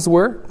sons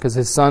were, because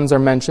his sons are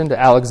mentioned,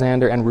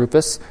 Alexander and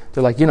Rufus.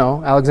 They're like,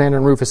 Alexander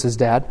and Rufus'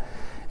 dad.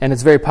 And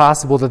it's very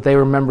possible that they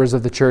were members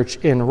of the church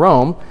in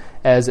Rome,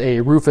 as a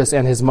Rufus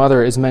and his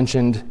mother is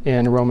mentioned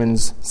in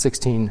Romans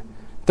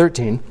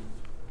 16:13.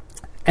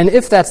 And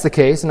if that's the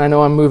case, and I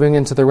know I'm moving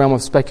into the realm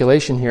of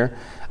speculation here,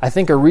 I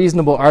think a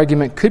reasonable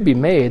argument could be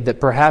made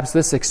that perhaps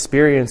this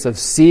experience of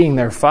seeing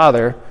their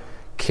father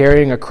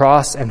carrying a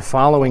cross and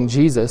following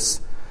Jesus,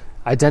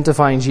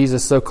 identifying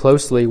Jesus so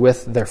closely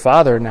with their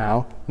father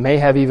now, may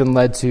have even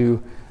led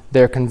to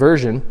their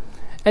conversion.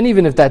 And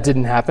even if that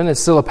didn't happen, it's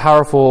still a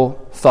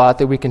powerful thought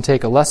that we can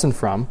take a lesson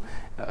from.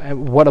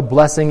 What a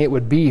blessing it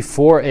would be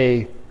for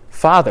a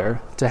father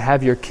to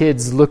have your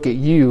kids look at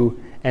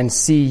you and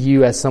see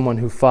you as someone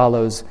who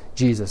follows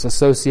Jesus,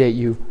 associate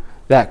you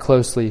that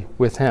closely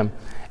with him.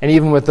 And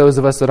even with those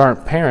of us that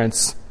aren't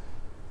parents,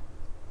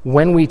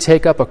 when we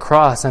take up a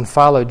cross and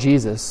follow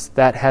Jesus,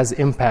 that has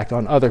impact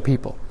on other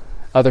people.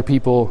 Other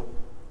people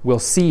will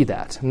see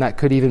that, and that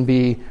could even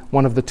be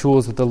one of the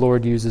tools that the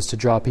Lord uses to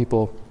draw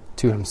people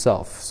to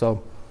himself.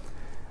 So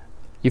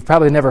you've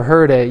probably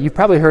heard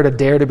a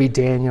dare to be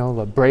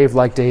Daniel, a brave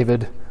like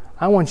David.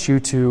 I want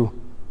you to,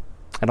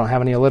 I don't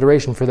have any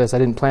alliteration for this, I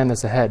didn't plan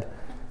this ahead.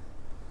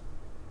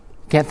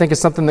 Can't think of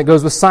something that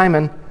goes with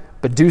Simon,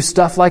 but do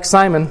stuff like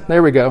Simon.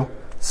 There we go.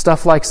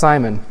 Stuff like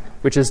Simon,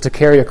 which is to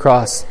carry a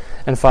cross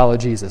and follow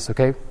Jesus,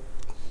 okay?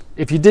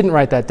 If you didn't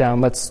write that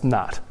down, let's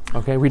not,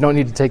 okay? We don't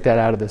need to take that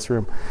out of this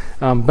room.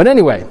 But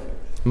anyway,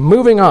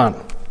 moving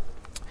on.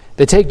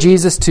 They take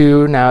Jesus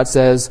to, now it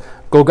says,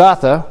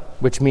 Golgotha,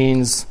 which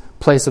means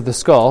place of the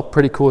skull,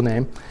 pretty cool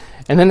name.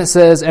 And then it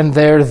says, and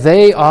there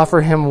they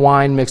offer him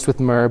wine mixed with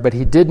myrrh, but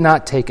he did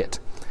not take it.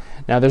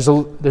 Now there's a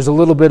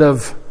little bit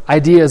of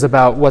ideas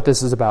about what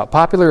this is about.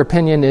 Popular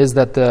opinion is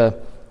that the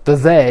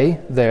they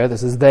there,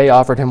 this is they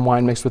offered him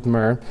wine mixed with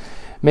myrrh,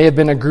 may have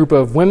been a group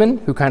of women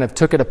who kind of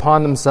took it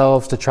upon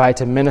themselves to try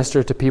to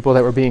minister to people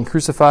that were being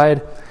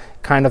crucified.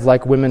 kind of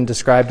like women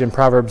described in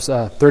Proverbs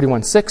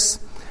 31:6,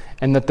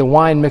 and that the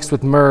wine mixed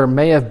with myrrh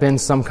may have been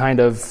some kind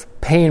of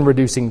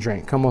pain-reducing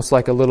drink, almost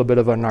like a little bit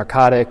of a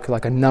narcotic,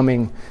 like a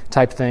numbing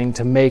type thing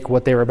to make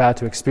what they were about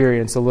to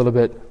experience a little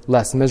bit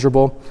less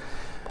miserable.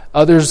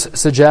 Others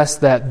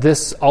suggest that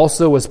this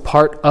also was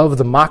part of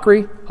the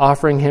mockery,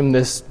 offering him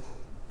this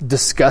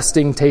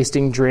disgusting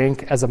tasting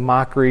drink as a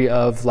mockery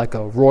of like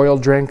a royal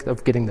drink,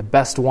 of getting the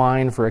best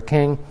wine for a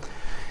king.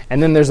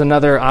 And then there's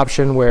another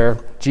option where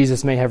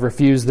Jesus may have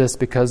refused this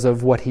because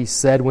of what he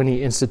said when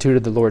he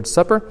instituted the Lord's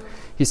Supper.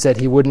 He said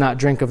he would not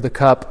drink of the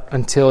cup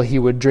until he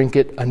would drink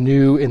it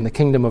anew in the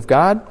kingdom of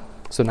God.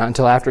 So not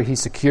until after he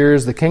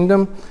secures the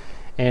kingdom.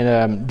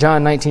 And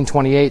John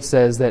 19:28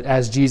 says that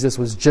as Jesus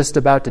was just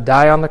about to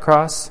die on the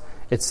cross,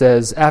 it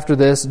says, after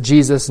this,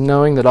 Jesus,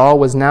 knowing that all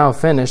was now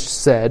finished,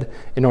 said,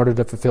 in order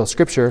to fulfill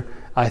Scripture,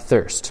 I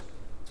thirst.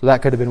 So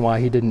that could have been why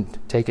he didn't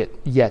take it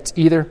yet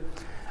either.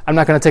 I'm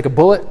not going to take a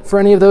bullet for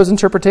any of those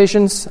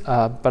interpretations,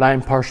 but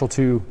I'm partial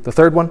to the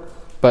third one.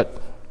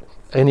 But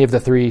any of the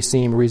three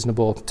seem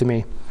reasonable to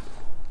me.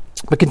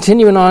 But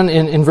continuing on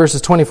in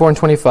verses 24 and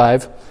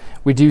 25,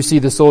 we do see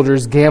the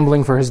soldiers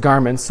gambling for his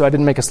garments. So I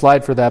didn't make a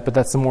slide for that, but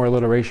that's some more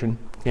alliteration,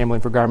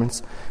 gambling for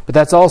garments. But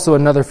that's also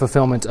another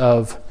fulfillment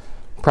of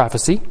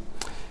prophecy.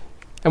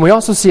 And we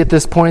also see at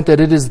this point that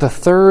it is the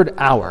third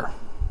hour.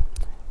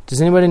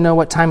 Does anybody know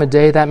what time of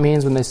day that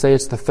means when they say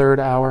it's the third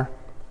hour?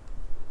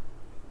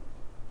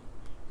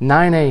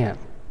 9 a.m.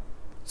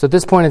 So at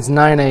this point it's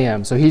 9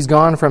 a.m. So he's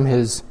gone from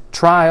his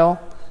trial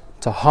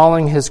to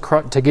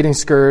to getting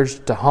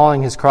scourged, to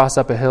hauling his cross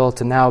up a hill,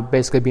 to now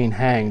basically being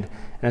hanged.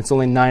 And it's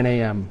only 9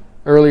 a.m.,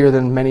 earlier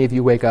than many of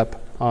you wake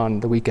up on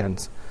the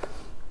weekends.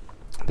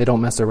 They don't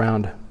mess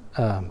around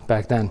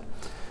back then.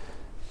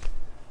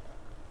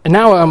 And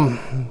now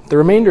the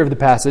remainder of the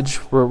passage,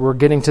 we're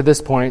getting to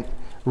this point,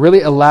 really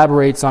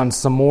elaborates on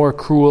some more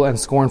cruel and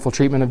scornful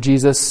treatment of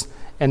Jesus,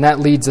 and that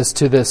leads us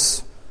to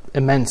this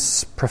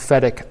immense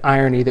prophetic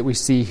irony that we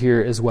see here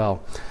as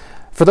well.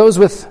 For those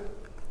with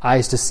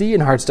eyes to see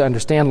and hearts to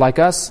understand like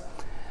us,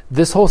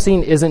 this whole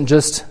scene isn't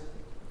just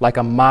like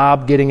a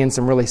mob getting in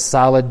some really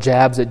solid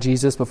jabs at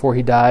Jesus before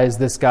he dies.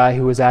 This guy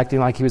who was acting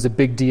like he was a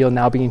big deal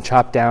now being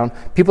chopped down.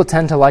 People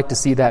tend to like to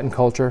see that in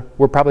culture.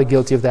 We're probably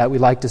guilty of that. We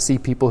like to see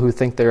people who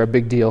think they're a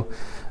big deal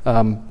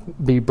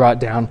be brought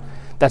down.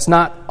 That's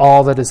not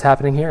all that is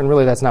happening here, and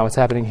really that's not what's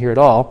happening here at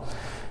all.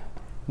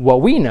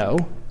 What we know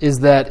is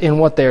that in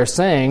what they are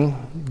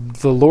saying,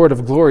 the Lord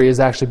of glory is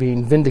actually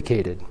being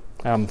vindicated.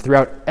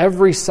 Throughout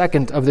every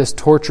second of this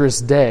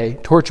tortuous day,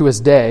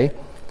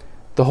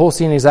 the whole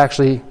scene is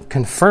actually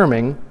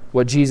confirming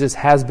what Jesus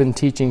has been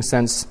teaching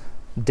since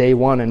day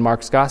one in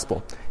Mark's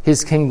gospel.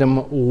 His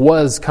kingdom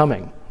was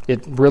coming.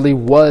 It really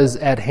was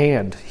at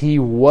hand. He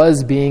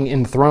was being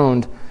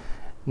enthroned,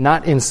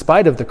 not in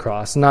spite of the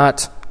cross,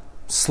 not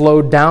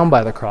slowed down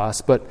by the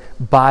cross, but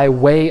by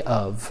way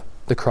of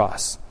the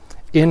cross.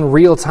 In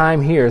real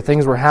time here,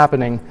 things were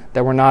happening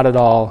that were not at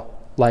all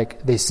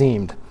like they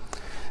seemed.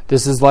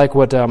 This is like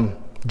what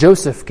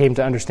Joseph came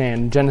to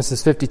understand in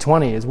Genesis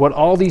 50:20, is what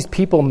all these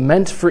people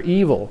meant for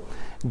evil,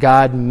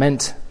 God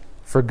meant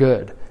for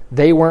good.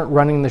 They weren't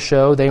running the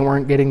show. They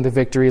weren't getting the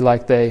victory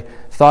like they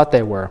thought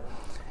they were.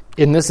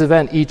 In this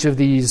event, each of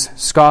these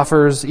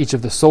scoffers, each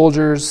of the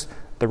soldiers,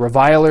 the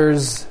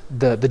revilers,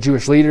 the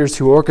Jewish leaders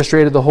who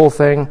orchestrated the whole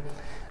thing,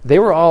 they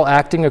were all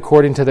acting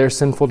according to their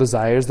sinful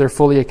desires. They're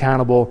fully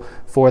accountable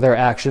for their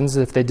actions.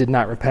 If they did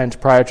not repent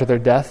prior to their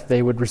death,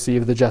 they would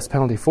receive the just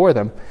penalty for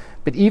them.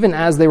 But even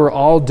as they were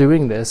all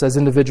doing this, as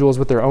individuals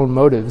with their own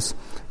motives,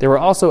 they were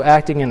also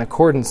acting in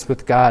accordance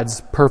with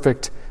God's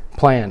perfect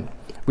plan.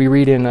 We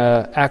read in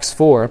Acts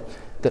 4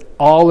 that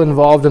all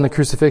involved in the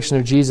crucifixion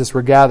of Jesus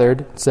were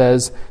gathered, it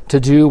says, to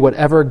do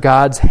whatever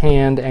God's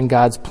hand and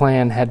God's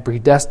plan had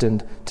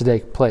predestined to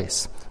take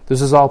place.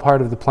 This is all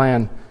part of the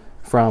plan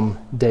from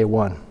day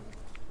one.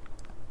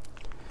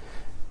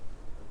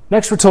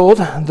 Next, we're told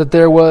that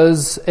there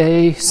was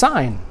a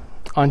sign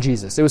on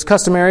Jesus. It was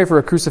customary for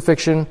a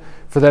crucifixion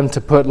for them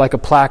to put like a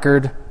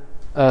placard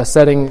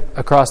setting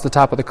across the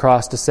top of the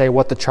cross to say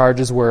what the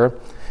charges were.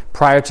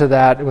 Prior to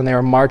that, when they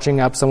were marching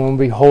up, someone would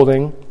be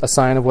holding a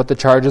sign of what the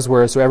charges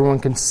were so everyone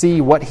can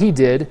see what he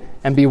did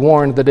and be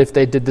warned that if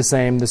they did the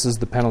same, this is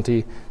the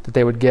penalty that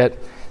they would get.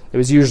 It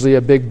was usually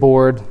a big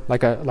board,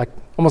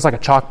 almost like a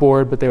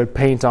chalkboard, but they would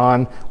paint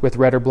on with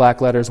red or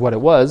black letters what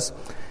it was.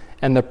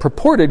 And the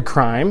purported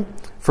crime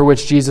for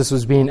which Jesus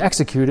was being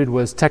executed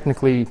was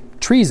technically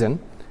treason,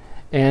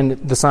 and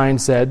the sign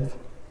said,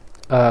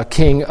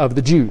 King of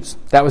the Jews.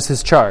 That was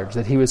his charge,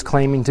 that he was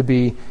claiming to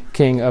be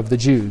King of the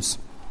Jews.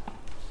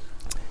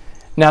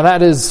 Now that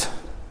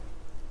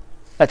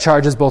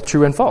charge is both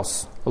true and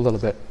false, a little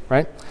bit,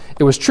 right?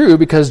 It was true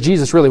because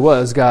Jesus really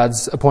was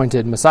God's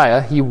appointed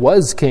Messiah. He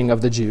was King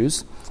of the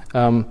Jews.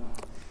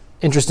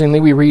 Interestingly,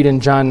 we read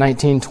in John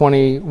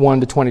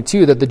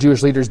 19:21-22 that the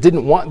Jewish leaders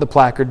didn't want the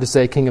placard to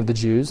say King of the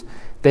Jews.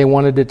 They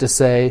wanted it to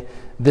say,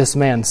 this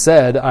man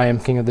said, I am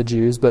King of the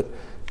Jews, but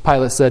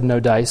Pilate said no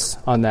dice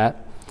on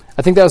that.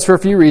 I think that was for a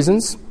few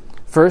reasons.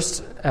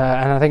 First,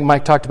 and I think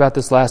Mike talked about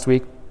this last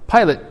week,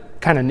 Pilate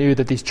kind of knew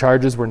that these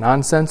charges were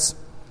nonsense.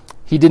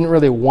 He didn't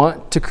really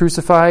want to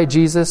crucify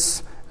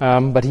Jesus,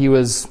 but he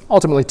was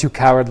ultimately too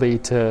cowardly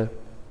to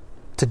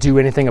do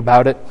anything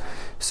about it.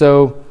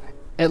 So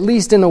at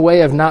least in a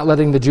way of not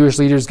letting the Jewish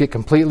leaders get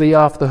completely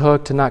off the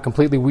hook, to not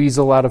completely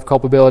weasel out of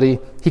culpability,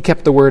 he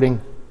kept the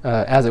wording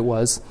as it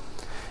was.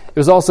 It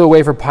was also a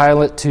way for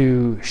Pilate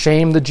to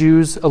shame the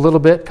Jews a little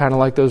bit, kind of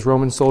like those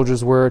Roman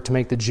soldiers were, to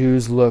make the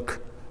Jews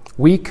look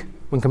weak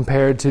when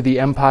compared to the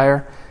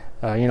empire.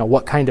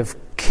 What kind of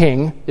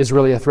king is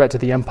really a threat to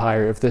the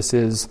empire if this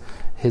is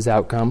his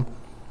outcome?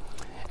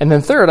 And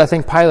then third, I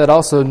think Pilate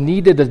also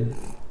needed a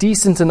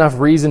decent enough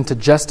reason to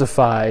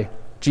justify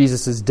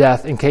Jesus'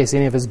 death in case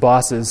any of his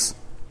bosses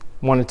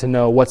wanted to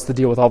know what's the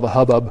deal with all the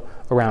hubbub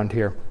around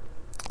here.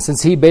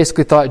 Since he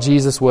basically thought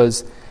Jesus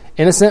was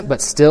innocent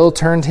but still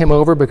turned him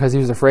over because he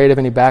was afraid of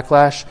any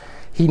backlash,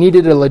 he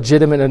needed a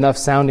legitimate enough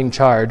sounding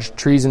charge,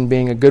 treason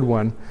being a good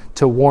one,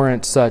 to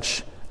warrant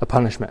such a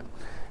punishment.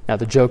 Now,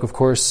 the joke, of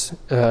course,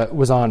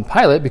 was on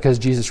Pilate because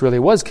Jesus really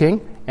was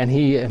king, and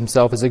he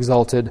himself is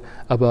exalted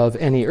above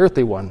any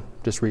earthly one.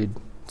 Just read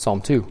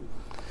Psalm 2.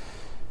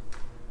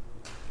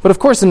 But of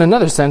course, in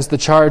another sense, the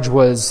charge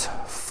was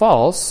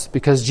false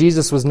because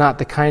Jesus was not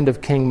the kind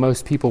of king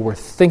most people were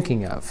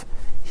thinking of.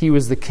 He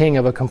was the king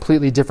of a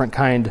completely different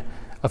kind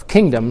of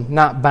kingdom,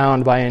 not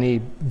bound by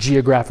any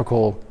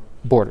geographical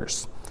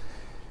borders.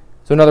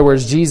 So in other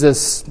words,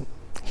 Jesus,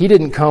 he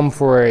didn't come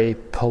for a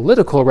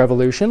political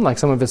revolution like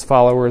some of his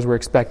followers were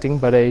expecting,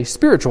 but a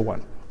spiritual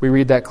one. We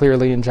read that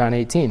clearly in John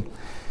 18.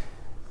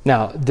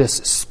 Now, this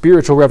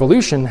spiritual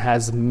revolution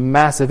has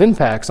massive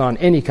impacts on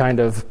any kind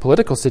of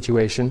political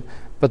situation,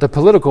 but the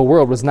political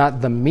world was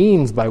not the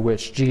means by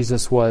which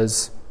Jesus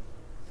was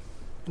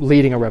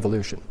leading a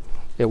revolution.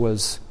 It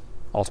was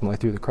ultimately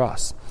through the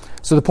cross.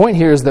 So the point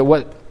here is that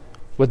what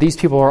these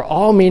people are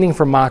all meaning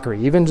for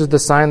mockery, even just the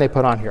sign they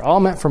put on here, all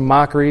meant for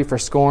mockery, for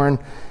scorn,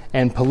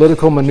 and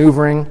political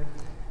maneuvering,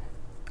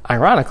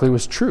 ironically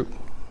was true.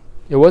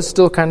 It was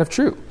still kind of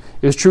true.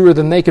 It was truer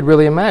than they could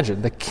really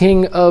imagine. The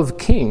King of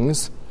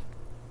Kings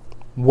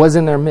was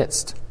in their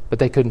midst, but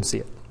they couldn't see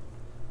it.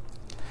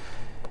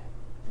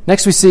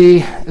 Next we see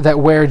that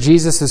where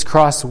Jesus'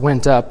 cross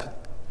went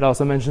up, it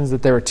also mentions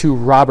that there were two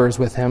robbers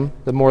with him.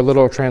 The more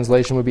literal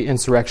translation would be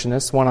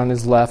insurrectionists, one on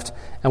his left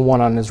and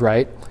one on his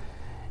right.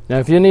 Now,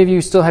 if any of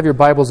you still have your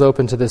Bibles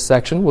open to this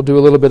section, we'll do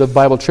a little bit of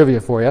Bible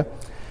trivia for you.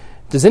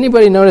 Does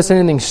anybody notice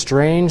anything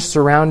strange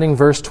surrounding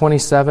verse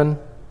 27?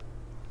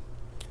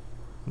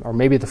 Or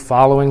maybe the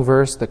following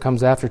verse that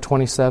comes after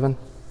 27?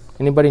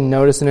 Anybody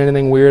noticing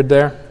anything weird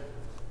there?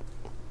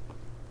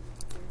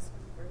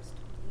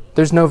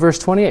 There's no verse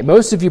 28.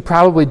 Most of you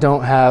probably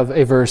don't have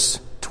a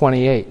verse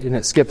 28, and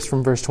it skips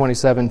from verse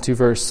 27 to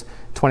verse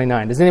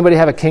 29. Does anybody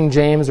have a King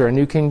James or a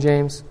New King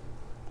James?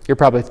 You're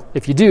probably,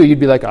 if you do, you'd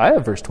be like, I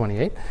have verse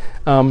 28.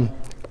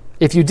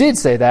 If you did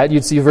say that,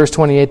 you'd see verse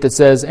 28 that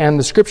says, and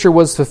the scripture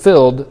was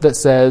fulfilled that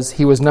says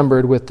he was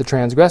numbered with the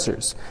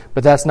transgressors.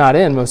 But that's not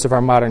in most of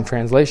our modern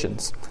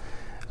translations.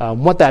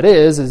 What that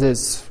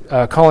is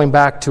calling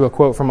back to a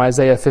quote from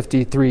Isaiah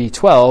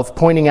 53:12,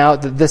 pointing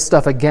out that this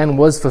stuff again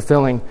was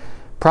fulfilling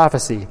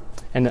prophecy.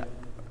 And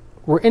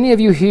were any of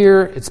you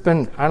here, it's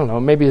been, I don't know,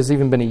 maybe it's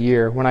even been a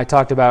year, when I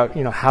talked about,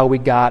 how we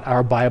got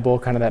our Bible,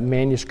 kind of that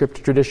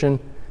manuscript tradition.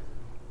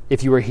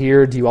 If you were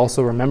here, do you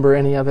also remember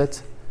any of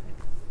it?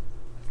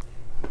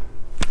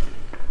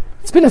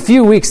 It's been a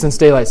few weeks since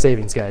daylight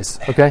savings, guys,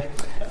 okay?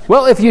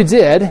 Well, if you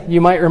did,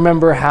 you might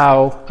remember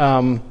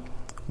how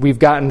we've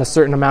gotten a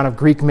certain amount of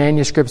Greek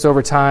manuscripts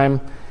over time,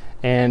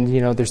 and,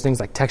 there's things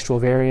like textual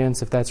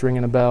variants, if that's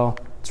ringing a bell.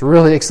 It's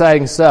really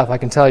exciting stuff. I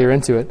can tell you're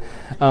into it.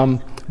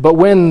 But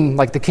when,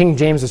 the King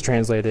James was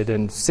translated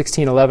in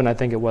 1611, I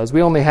think it was,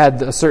 we only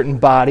had a certain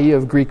body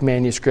of Greek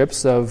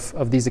manuscripts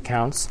of these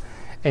accounts,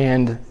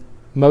 and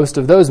most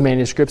of those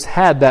manuscripts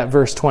had that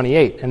verse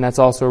 28, and that's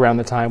also around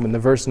the time when the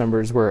verse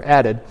numbers were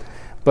added.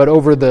 But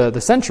over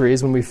the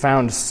centuries, when we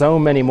found so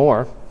many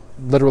more,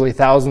 literally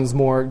thousands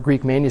more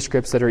Greek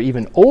manuscripts that are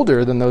even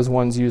older than those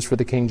ones used for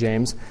the King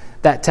James,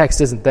 that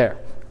text isn't there.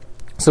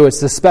 So it's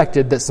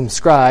suspected that some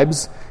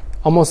scribes,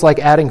 almost like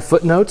adding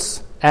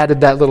footnotes,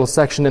 added that little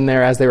section in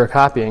there as they were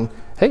copying.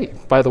 Hey,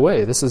 by the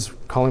way, this is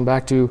calling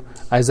back to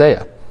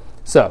Isaiah.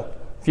 So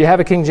if you have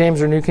a King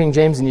James or New King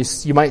James,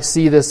 and you might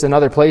see this in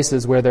other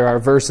places where there are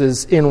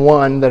verses in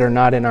one that are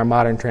not in our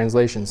modern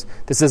translations.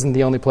 This isn't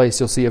the only place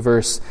you'll see a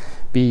verse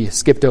be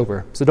skipped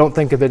over. So don't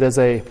think of it as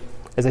a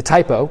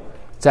typo.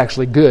 It's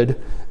actually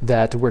good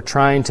that we're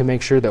trying to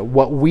make sure that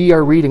what we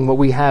are reading, what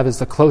we have, is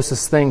the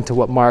closest thing to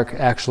what Mark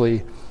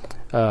actually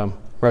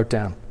wrote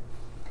down.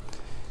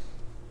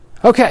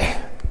 Okay,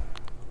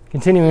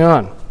 continuing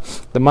on.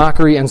 The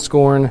mockery and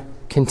scorn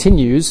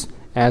continues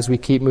as we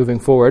keep moving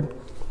forward.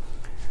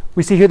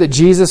 We see here that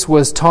Jesus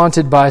was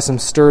taunted by some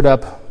stirred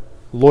up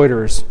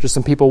loiterers, just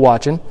some people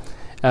watching,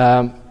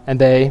 and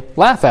they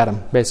laugh at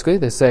him, basically.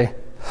 They say,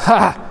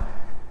 ha!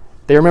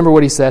 They remember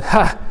what he said,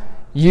 ha!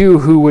 You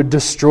who would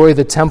destroy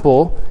the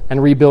temple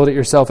and rebuild it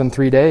yourself in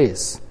 3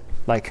 days.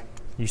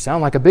 You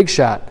sound like a big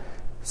shot.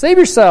 Save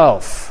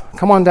yourself.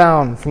 Come on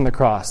down from the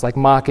cross, like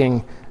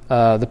mocking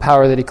the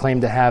power that he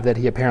claimed to have that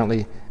he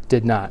apparently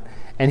did not.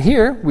 And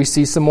here we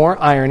see some more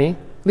irony.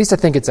 At least I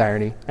think it's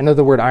irony. I know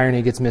the word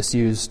irony gets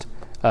misused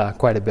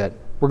quite a bit.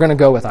 We're going to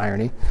go with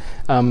irony.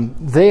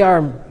 They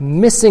are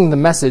missing the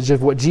message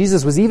of what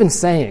Jesus was even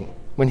saying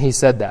when he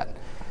said that.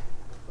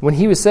 When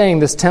he was saying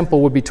this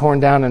temple would be torn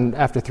down and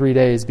after 3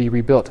 days be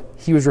rebuilt,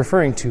 he was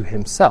referring to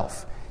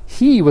himself.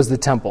 He was the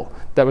temple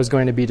that was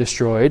going to be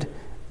destroyed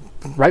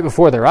right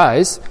before their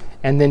eyes,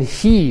 and then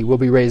he will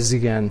be raised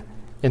again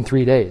in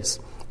 3 days.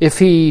 If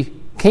he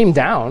came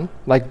down,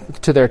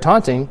 like to their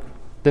taunting,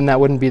 then that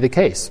wouldn't be the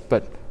case.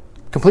 But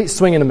complete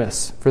swing and a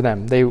miss for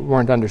them. They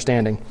weren't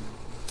understanding.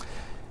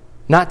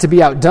 Not to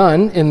be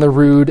outdone in the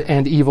rude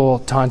and evil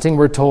taunting,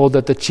 we're told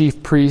that the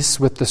chief priests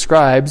with the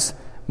scribes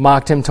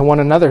mocked him to one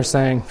another,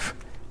 saying,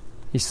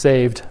 he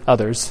saved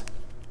others.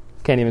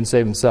 Can't even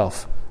save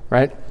himself,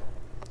 right?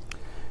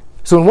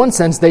 So in one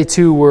sense, they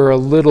too were a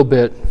little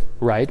bit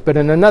right, but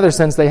in another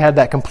sense, they had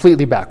that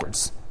completely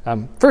backwards.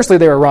 Firstly,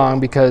 they were wrong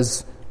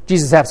because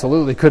Jesus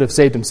absolutely could have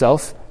saved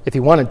himself if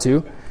he wanted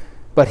to,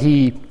 but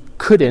he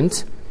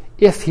couldn't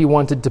if he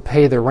wanted to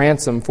pay the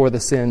ransom for the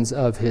sins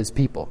of his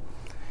people.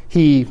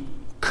 He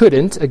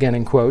couldn't, again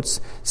in quotes,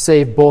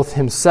 save both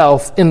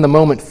himself in the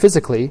moment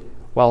physically,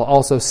 while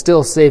also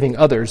still saving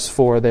others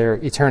for their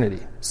eternity.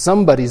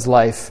 Somebody's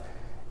life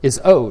is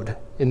owed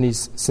in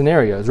these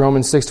scenarios.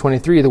 Romans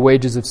 6:23, the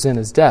wages of sin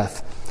is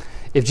death.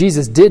 If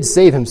Jesus did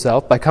save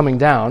himself by coming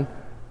down,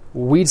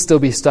 we'd still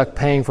be stuck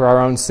paying for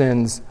our own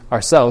sins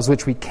ourselves,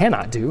 which we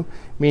cannot do,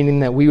 meaning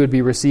that we would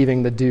be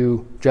receiving the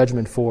due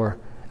judgment for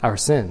our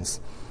sins.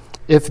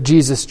 If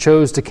Jesus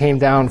chose to come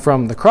down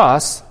from the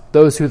cross,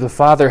 those who the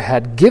Father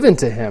had given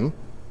to him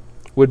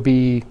would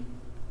be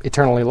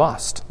eternally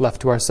lost,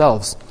 left to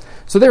ourselves.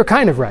 So they were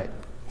kind of right.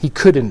 He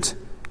couldn't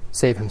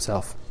save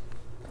himself.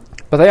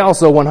 But they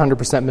also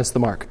 100% missed the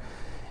mark.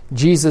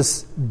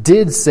 Jesus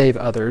did save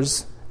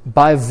others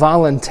by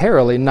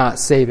voluntarily not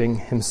saving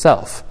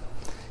himself.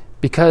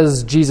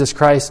 Because Jesus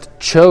Christ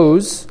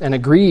chose and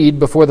agreed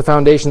before the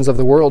foundations of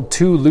the world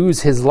to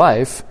lose his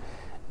life,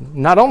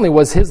 not only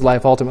was his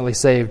life ultimately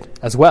saved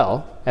as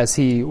well, as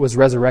he was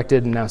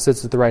resurrected and now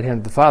sits at the right hand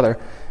of the Father,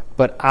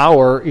 but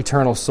our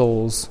eternal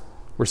souls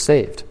were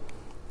saved.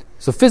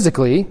 So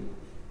physically,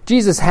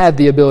 Jesus had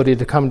the ability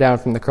to come down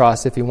from the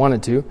cross if he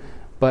wanted to,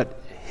 but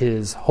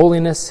his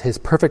holiness, his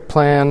perfect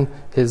plan,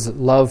 his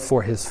love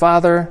for his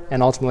Father,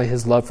 and ultimately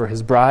his love for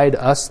his bride,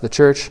 us, the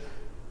church,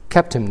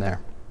 kept him there.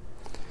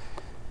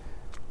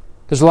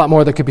 There's a lot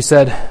more that could be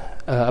said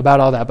about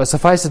all that, but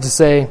suffice it to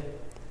say,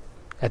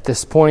 at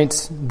this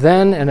point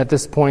then and at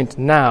this point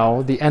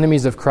now, the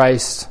enemies of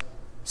Christ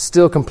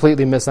still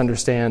completely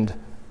misunderstand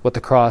what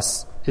the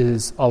cross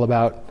is all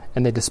about,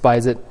 and they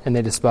despise it, and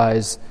they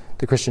despise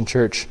the Christian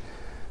church.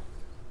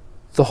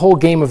 The whole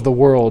game of the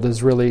world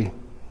is really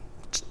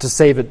to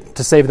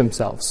save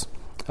themselves.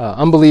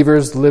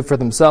 Unbelievers live for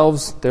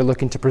themselves. They're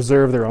looking to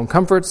preserve their own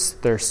comforts.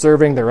 They're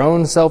serving their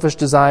own selfish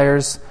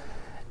desires,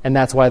 and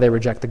that's why they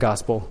reject the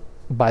gospel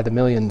by the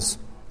millions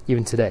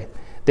even today.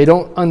 They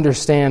don't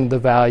understand the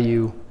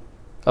value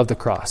of the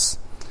cross.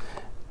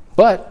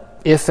 But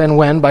if and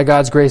when, by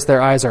God's grace,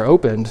 their eyes are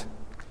opened,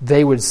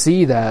 they would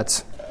see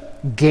that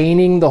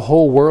gaining the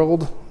whole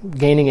world,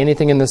 gaining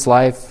anything in this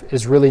life,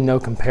 is really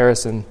no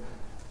comparison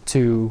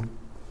to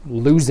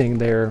losing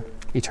their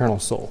eternal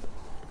soul.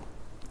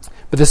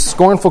 But this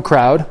scornful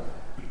crowd,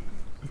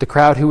 the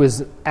crowd who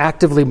is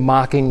actively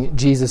mocking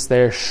Jesus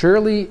there,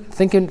 surely,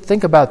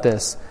 think about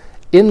this,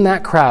 in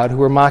that crowd who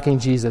were mocking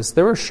Jesus,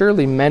 there were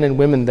surely men and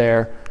women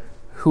there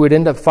who would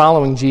end up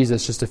following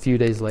Jesus just a few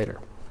days later.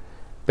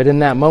 But in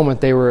that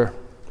moment, they were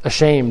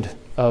ashamed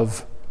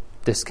of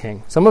this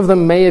king. Some of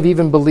them may have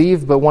even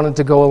believed but wanted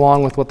to go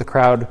along with what the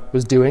crowd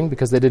was doing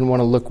because they didn't want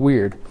to look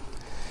weird.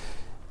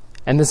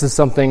 And this is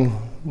something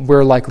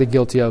we're likely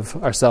guilty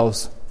of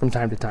ourselves from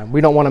time to time.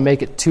 We don't want to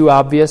make it too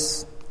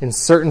obvious in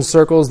certain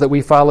circles that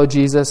we follow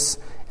Jesus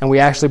and we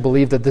actually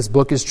believe that this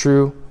book is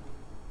true.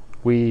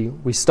 We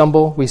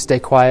stumble, we stay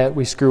quiet,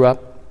 we screw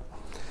up.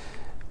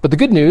 But the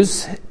good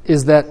news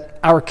is that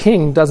our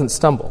king doesn't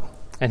stumble,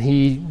 and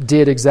he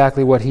did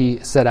exactly what he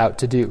set out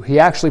to do. He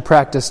actually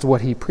practiced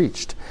what he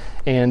preached,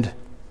 and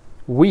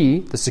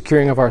the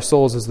securing of our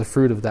souls, is the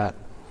fruit of that.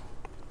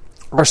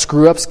 Our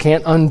screw-ups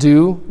can't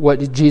undo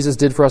what Jesus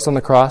did for us on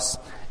the cross.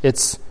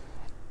 It's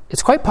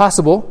quite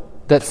possible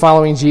that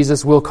following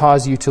Jesus will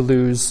cause you to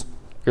lose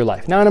your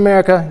life. Now in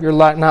America, you're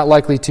not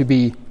likely to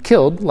be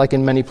killed, like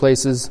in many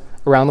places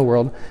around the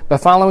world, but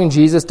following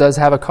Jesus does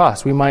have a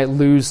cost. We might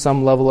lose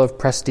some level of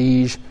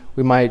prestige.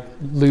 We might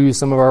lose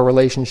some of our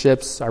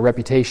relationships, our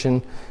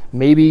reputation,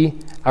 maybe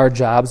our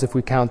jobs if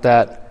we count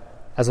that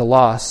as a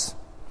loss.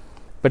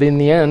 But in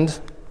the end,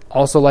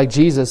 also like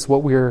Jesus,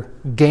 what we're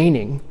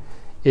gaining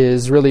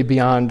is really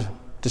beyond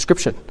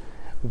description.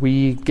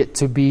 We get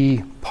to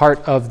be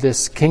part of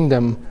this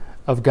kingdom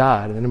of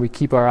God, and we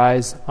keep our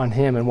eyes on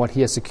him and what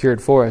he has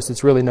secured for us.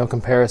 It's really no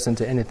comparison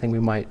to anything we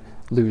might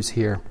lose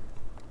here.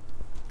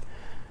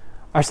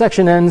 Our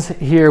section ends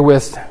here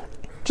with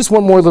just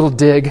one more little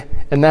dig,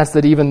 and that's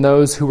that even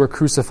those who were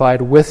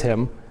crucified with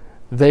him,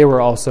 they were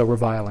also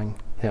reviling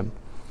him.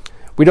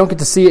 We don't get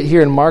to see it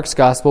here in Mark's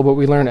gospel, but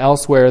we learn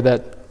elsewhere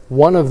that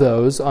one of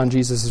those on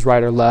Jesus'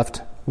 right or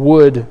left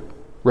would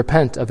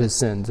repent of his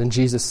sins. And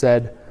Jesus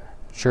said,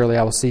 "Surely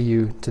I will see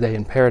you today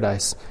in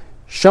paradise."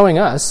 Showing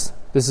us,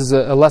 this is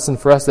a lesson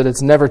for us, that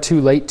it's never too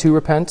late to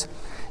repent.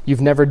 You've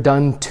never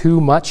done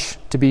too much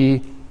to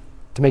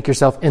make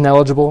yourself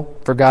ineligible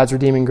for God's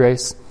redeeming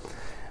grace.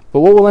 But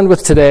what we'll end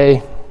with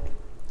today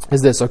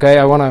is this, okay?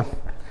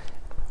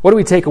 What do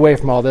we take away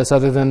from all this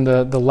other than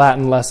the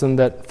Latin lesson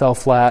that fell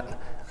flat?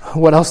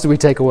 What else do we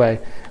take away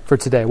for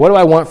today? What do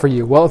I want for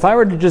you? Well, if I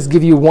were to just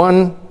give you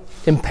one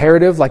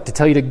imperative, like to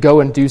tell you to go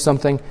and do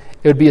something,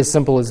 it would be as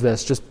simple as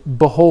this. Just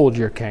behold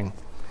your King.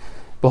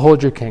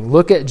 Behold your King.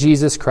 Look at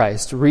Jesus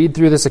Christ. Read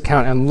through this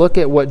account and look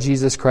at what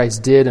Jesus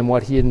Christ did and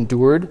what he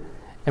endured,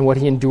 and what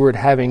he endured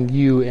having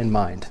you in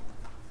mind.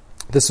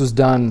 This was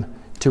done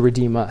to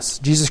redeem us.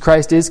 Jesus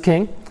Christ is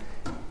King.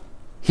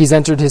 He's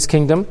entered his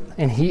kingdom,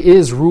 and he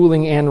is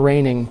ruling and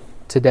reigning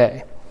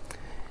today.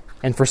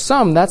 And for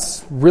some,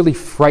 that's really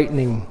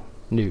frightening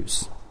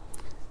news,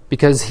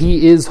 because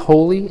he is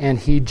holy and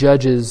he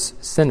judges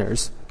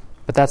sinners.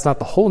 But that's not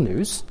the whole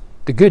news.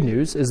 The good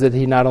news is that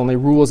he not only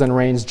rules and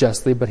reigns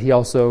justly, but he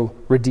also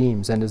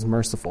redeems and is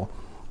merciful.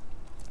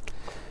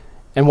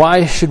 And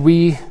why should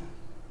we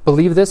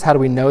believe this? How do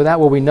we know that?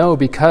 Well, we know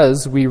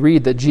because we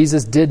read that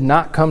Jesus did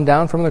not come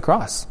down from the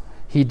cross.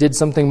 He did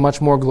something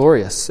much more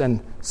glorious. And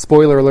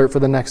spoiler alert for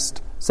the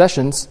next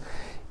sessions,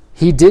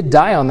 he did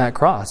die on that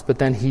cross, but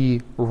then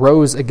he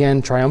rose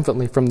again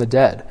triumphantly from the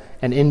dead.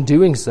 And in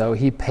doing so,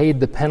 he paid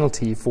the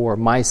penalty for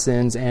my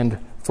sins and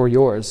for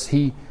yours.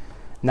 He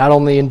not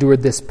only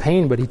endured this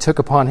pain, but he took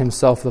upon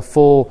himself the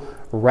full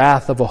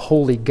wrath of a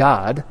holy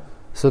God,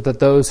 so that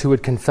those who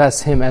would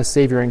confess him as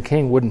Savior and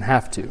King wouldn't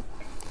have to.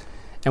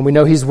 And we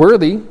know he's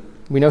worthy.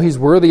 We know he's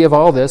worthy of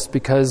all this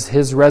because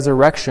his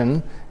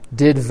resurrection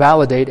did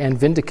validate and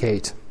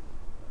vindicate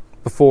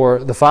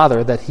before the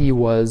Father that he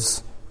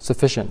was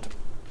sufficient.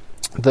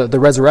 The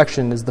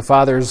resurrection is the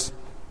Father's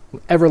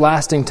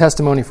everlasting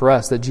testimony for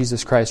us that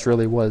Jesus Christ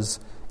really was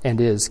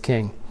and is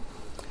King.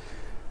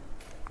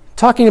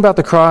 Talking about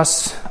the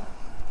cross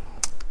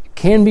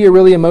can be a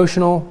really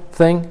emotional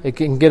thing. It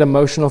can get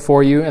emotional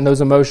for you, and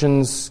those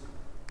emotions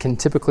can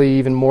typically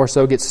even more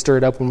so get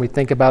stirred up when we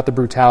think about the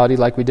brutality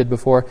like we did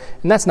before,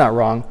 and that's not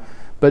wrong.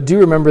 But do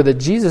remember that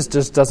Jesus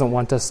just doesn't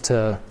want us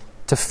to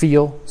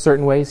feel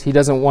certain ways. He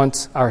doesn't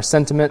want our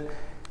sentiment.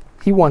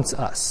 He wants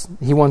us.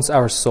 He wants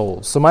our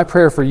souls. So my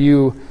prayer for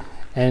you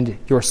and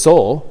your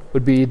soul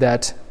would be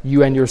that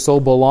you and your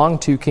soul belong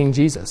to King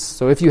Jesus.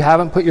 So if you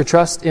haven't put your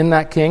trust in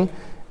that King,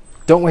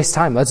 don't waste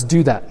time. Let's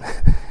do that.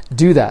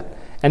 Do that.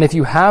 And if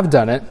you have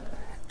done it,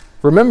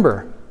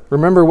 remember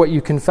what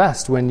you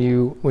confessed when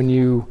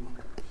you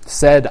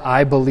said,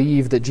 "I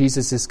believe that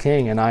Jesus is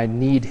King and I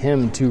need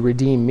him to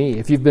redeem me."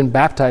 If you've been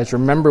baptized,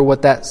 remember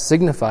what that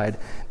signified,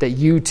 that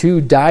you too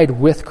died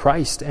with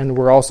Christ and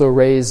were also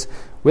raised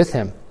with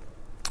him.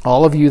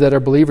 All of you that are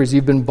believers,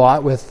 you've been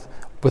bought with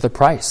a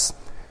price.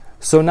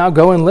 So now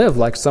go and live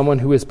like someone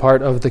who is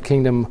part of the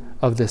kingdom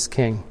of this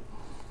King.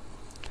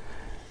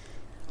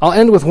 I'll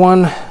end with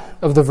one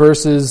of the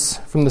verses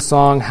from the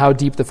song, "How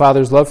Deep the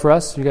Father's Love for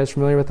Us." You guys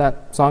familiar with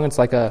that song? It's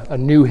like a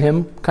new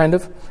hymn, kind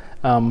of,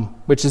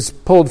 which is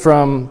pulled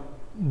from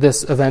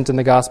this event in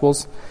the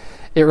Gospels.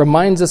 It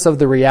reminds us of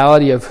the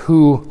reality of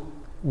who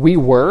we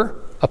were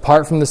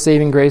apart from the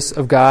saving grace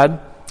of God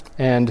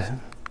and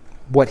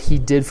what he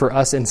did for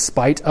us in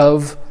spite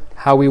of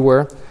how we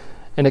were.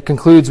 And it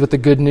concludes with the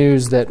good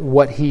news that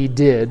what he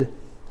did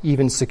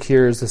even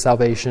secures the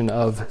salvation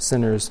of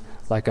sinners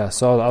like us.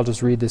 So I'll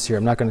just read this here.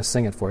 I'm not going to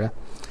sing it for you. It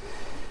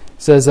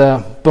says,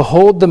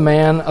 "Behold the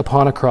man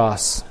upon a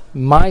cross,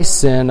 my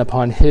sin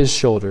upon his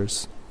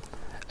shoulders.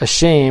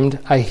 Ashamed,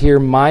 I hear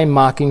my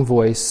mocking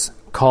voice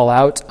call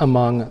out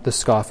among the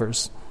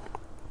scoffers.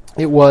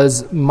 It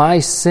was my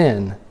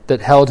sin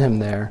that held him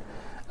there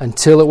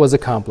until it was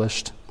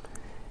accomplished.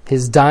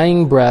 His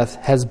dying breath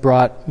has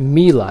brought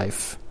me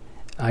life.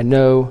 I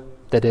know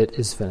that it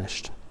is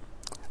finished."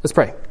 Let's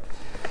pray.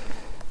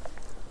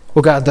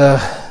 Well, God,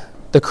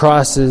 the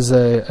cross is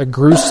a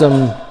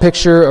gruesome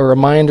picture, a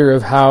reminder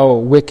of how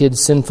wicked,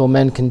 sinful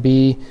men can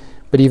be,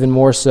 but even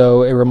more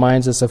so, it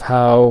reminds us of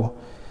how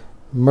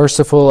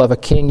merciful of a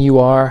king you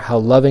are, how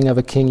loving of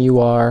a king you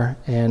are,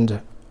 and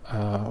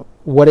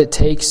what it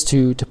takes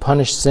to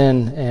punish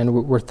sin. And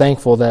we're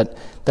thankful that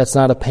that's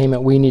not a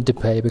payment we need to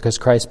pay because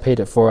Christ paid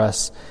it for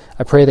us.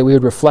 I pray that we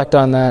would reflect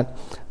on that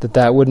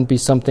wouldn't be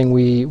something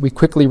we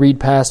quickly read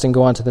past and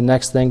go on to the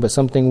next thing, but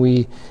something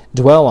we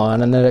dwell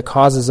on, and that it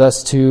causes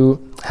us to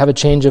have a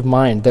change of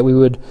mind, that we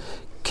would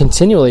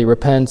continually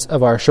repent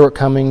of our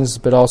shortcomings,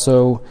 but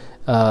also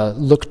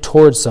look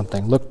towards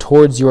something, look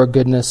towards your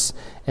goodness,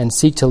 and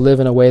seek to live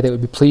in a way that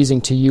would be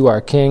pleasing to you,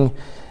 our King,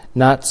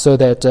 not so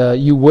that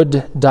you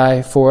would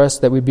die for us,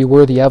 that we'd be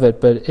worthy of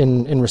it, but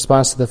in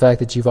response to the fact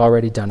that you've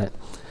already done it.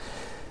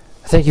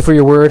 thank you for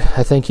your word.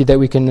 I thank you that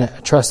we can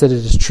trust that it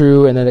is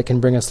true and that it can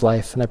bring us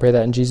life. And I pray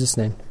that in Jesus'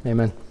 name.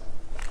 Amen.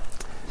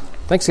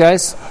 Thanks,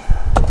 guys.